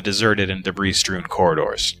moving through the deserted and debris-strewn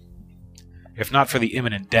corridors. If not for the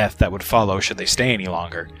imminent death that would follow should they stay any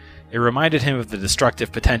longer, it reminded him of the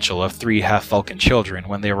destructive potential of 3 half-Vulcan children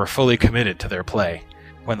when they were fully committed to their play.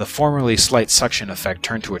 When the formerly slight suction effect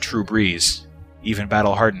turned to a true breeze, even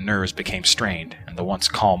battle-hardened nerves became strained, and the once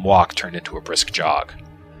calm walk turned into a brisk jog.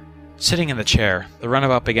 Sitting in the chair, the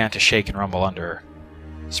runabout began to shake and rumble under her.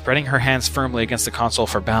 Spreading her hands firmly against the console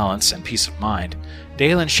for balance and peace of mind,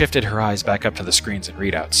 Dalen shifted her eyes back up to the screens and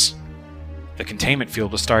readouts. The containment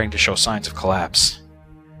field was starting to show signs of collapse.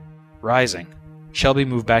 Rising, Shelby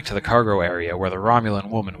moved back to the cargo area where the Romulan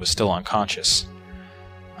woman was still unconscious.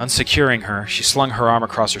 Unsecuring her, she slung her arm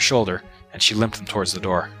across her shoulder, and she limped them towards the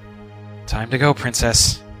door. Time to go,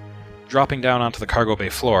 Princess. Dropping down onto the cargo bay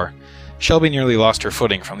floor, Shelby nearly lost her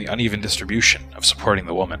footing from the uneven distribution of supporting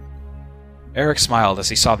the woman. Eric smiled as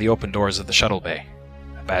he saw the open doors of the shuttle bay.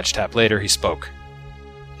 A badge tap later, he spoke.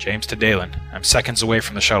 James to Dalen, I'm seconds away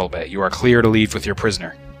from the shuttle bay. You are clear to leave with your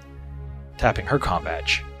prisoner. Tapping her comm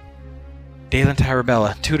badge. Dalen to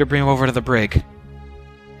Arabella, 2 to bring him over to the brig.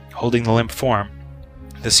 Holding the limp form,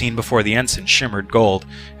 the scene before the ensign shimmered gold,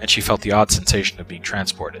 and she felt the odd sensation of being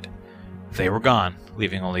transported. They were gone,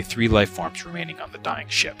 leaving only 3 life forms remaining on the dying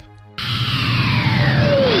ship.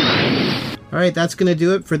 Alright, that's going to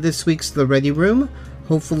do it for this week's The Ready Room.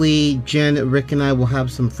 Hopefully Jen, Rick, and I will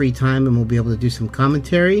have some free time and we'll be able to do some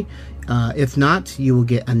commentary. If not, you will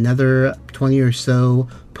get another 20 or so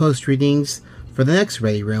post readings for the next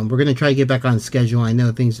Ready Room. We're going to try to get back on schedule. I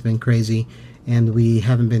know things have been crazy and we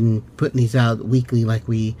haven't been putting these out weekly like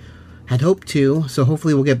we had hoped to, so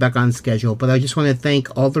hopefully we'll get back on schedule. But I just want to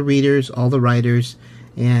thank all the readers, all the writers,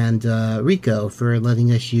 and Rico for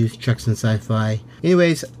letting us use Treks and Sci-Fi.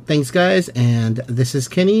 Anyways, thanks guys, and this is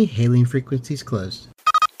Kenny, hailing frequencies closed.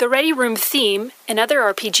 The Ready Room theme and other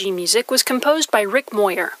RPG music was composed by Rick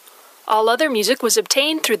Moyer. All other music was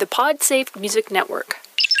obtained through the PodSafe Music Network.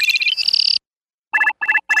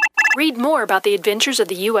 Read more about the adventures of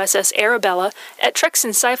the USS Arabella at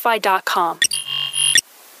treksandsci-fi.com.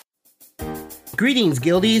 Greetings,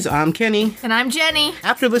 Guildies. I'm Kenny. And I'm Jenny.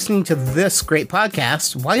 After listening to this great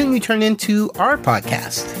podcast, why don't you turn into our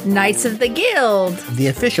podcast? Knights of the Guild, the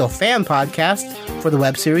official fan podcast for the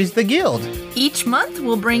web series The Guild. Each month,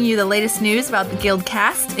 we'll bring you the latest news about the Guild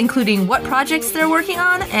cast, including what projects they're working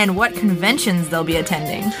on and what conventions they'll be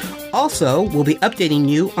attending. Also, we'll be updating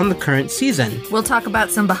you on the current season. We'll talk about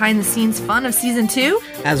some behind-the-scenes fun of Season 2,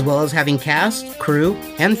 as well as having cast, crew,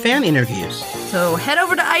 and fan interviews. So head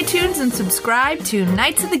over to iTunes and subscribe to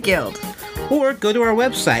Knights of the Guild. Or go to our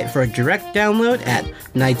website for a direct download at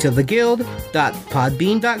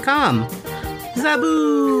knightsoftheguild.podbean.com.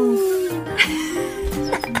 Zaboo!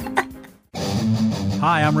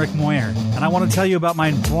 Hi, I'm Rick Moyer, and I want to tell you about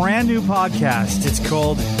my brand new podcast. It's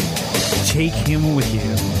called Take Him With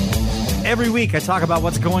You. Every week I talk about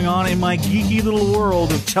what's going on in my geeky little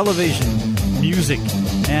world of television, music,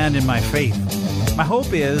 and in my faith. My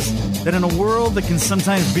hope is that in a world that can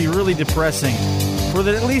sometimes be really depressing, for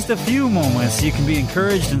that at least a few moments you can be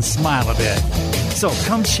encouraged and smile a bit. So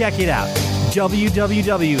come check it out.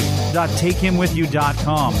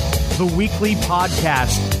 www.takehimwithyou.com. The weekly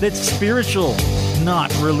podcast that's spiritual,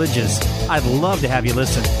 not religious. I'd love to have you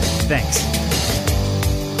listen. Thanks.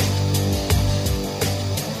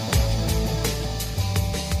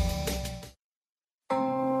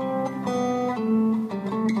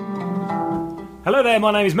 Hello there,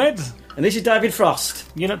 my name is Meds. And this is David Frost.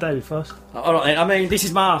 You're not David Frost. Alright, I mean, this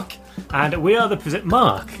is Mark. And we are the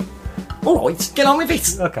Mark. Alright, get on with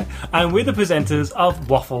it. Okay. And we're the presenters of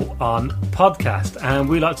Waffle On Podcast. And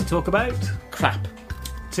we like to talk about... crap.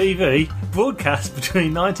 TV broadcast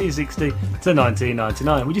between 1960 to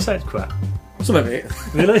 1999. Would you say it's crap? Some of it.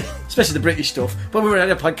 Really? Especially the British stuff. But we've already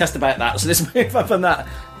had a podcast about that, so let's move up on that.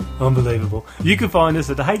 Unbelievable. You can find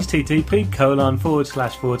us at the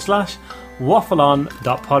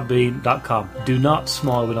http://waffleon.podbean.com. Do not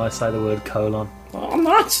smile when I say the word colon. Oh, I'm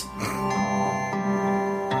not.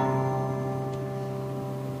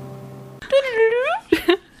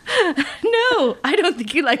 No, I don't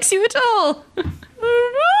think he likes you at all.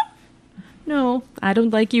 No, I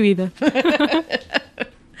don't like you either.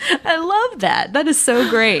 I love that. That is so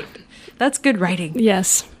great. That's good writing.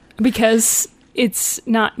 Yes, because it's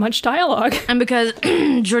not much dialogue. And because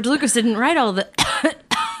George Lucas didn't write all the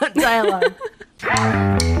dialogue.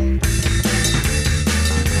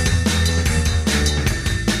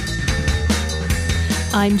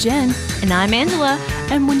 I'm Jen. And I'm Angela.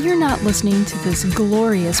 And when you're not listening to this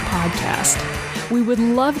glorious podcast, we would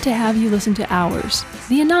love to have you listen to ours,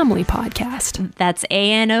 the Anomaly Podcast. That's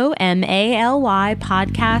ANOMALY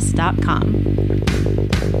podcast.com.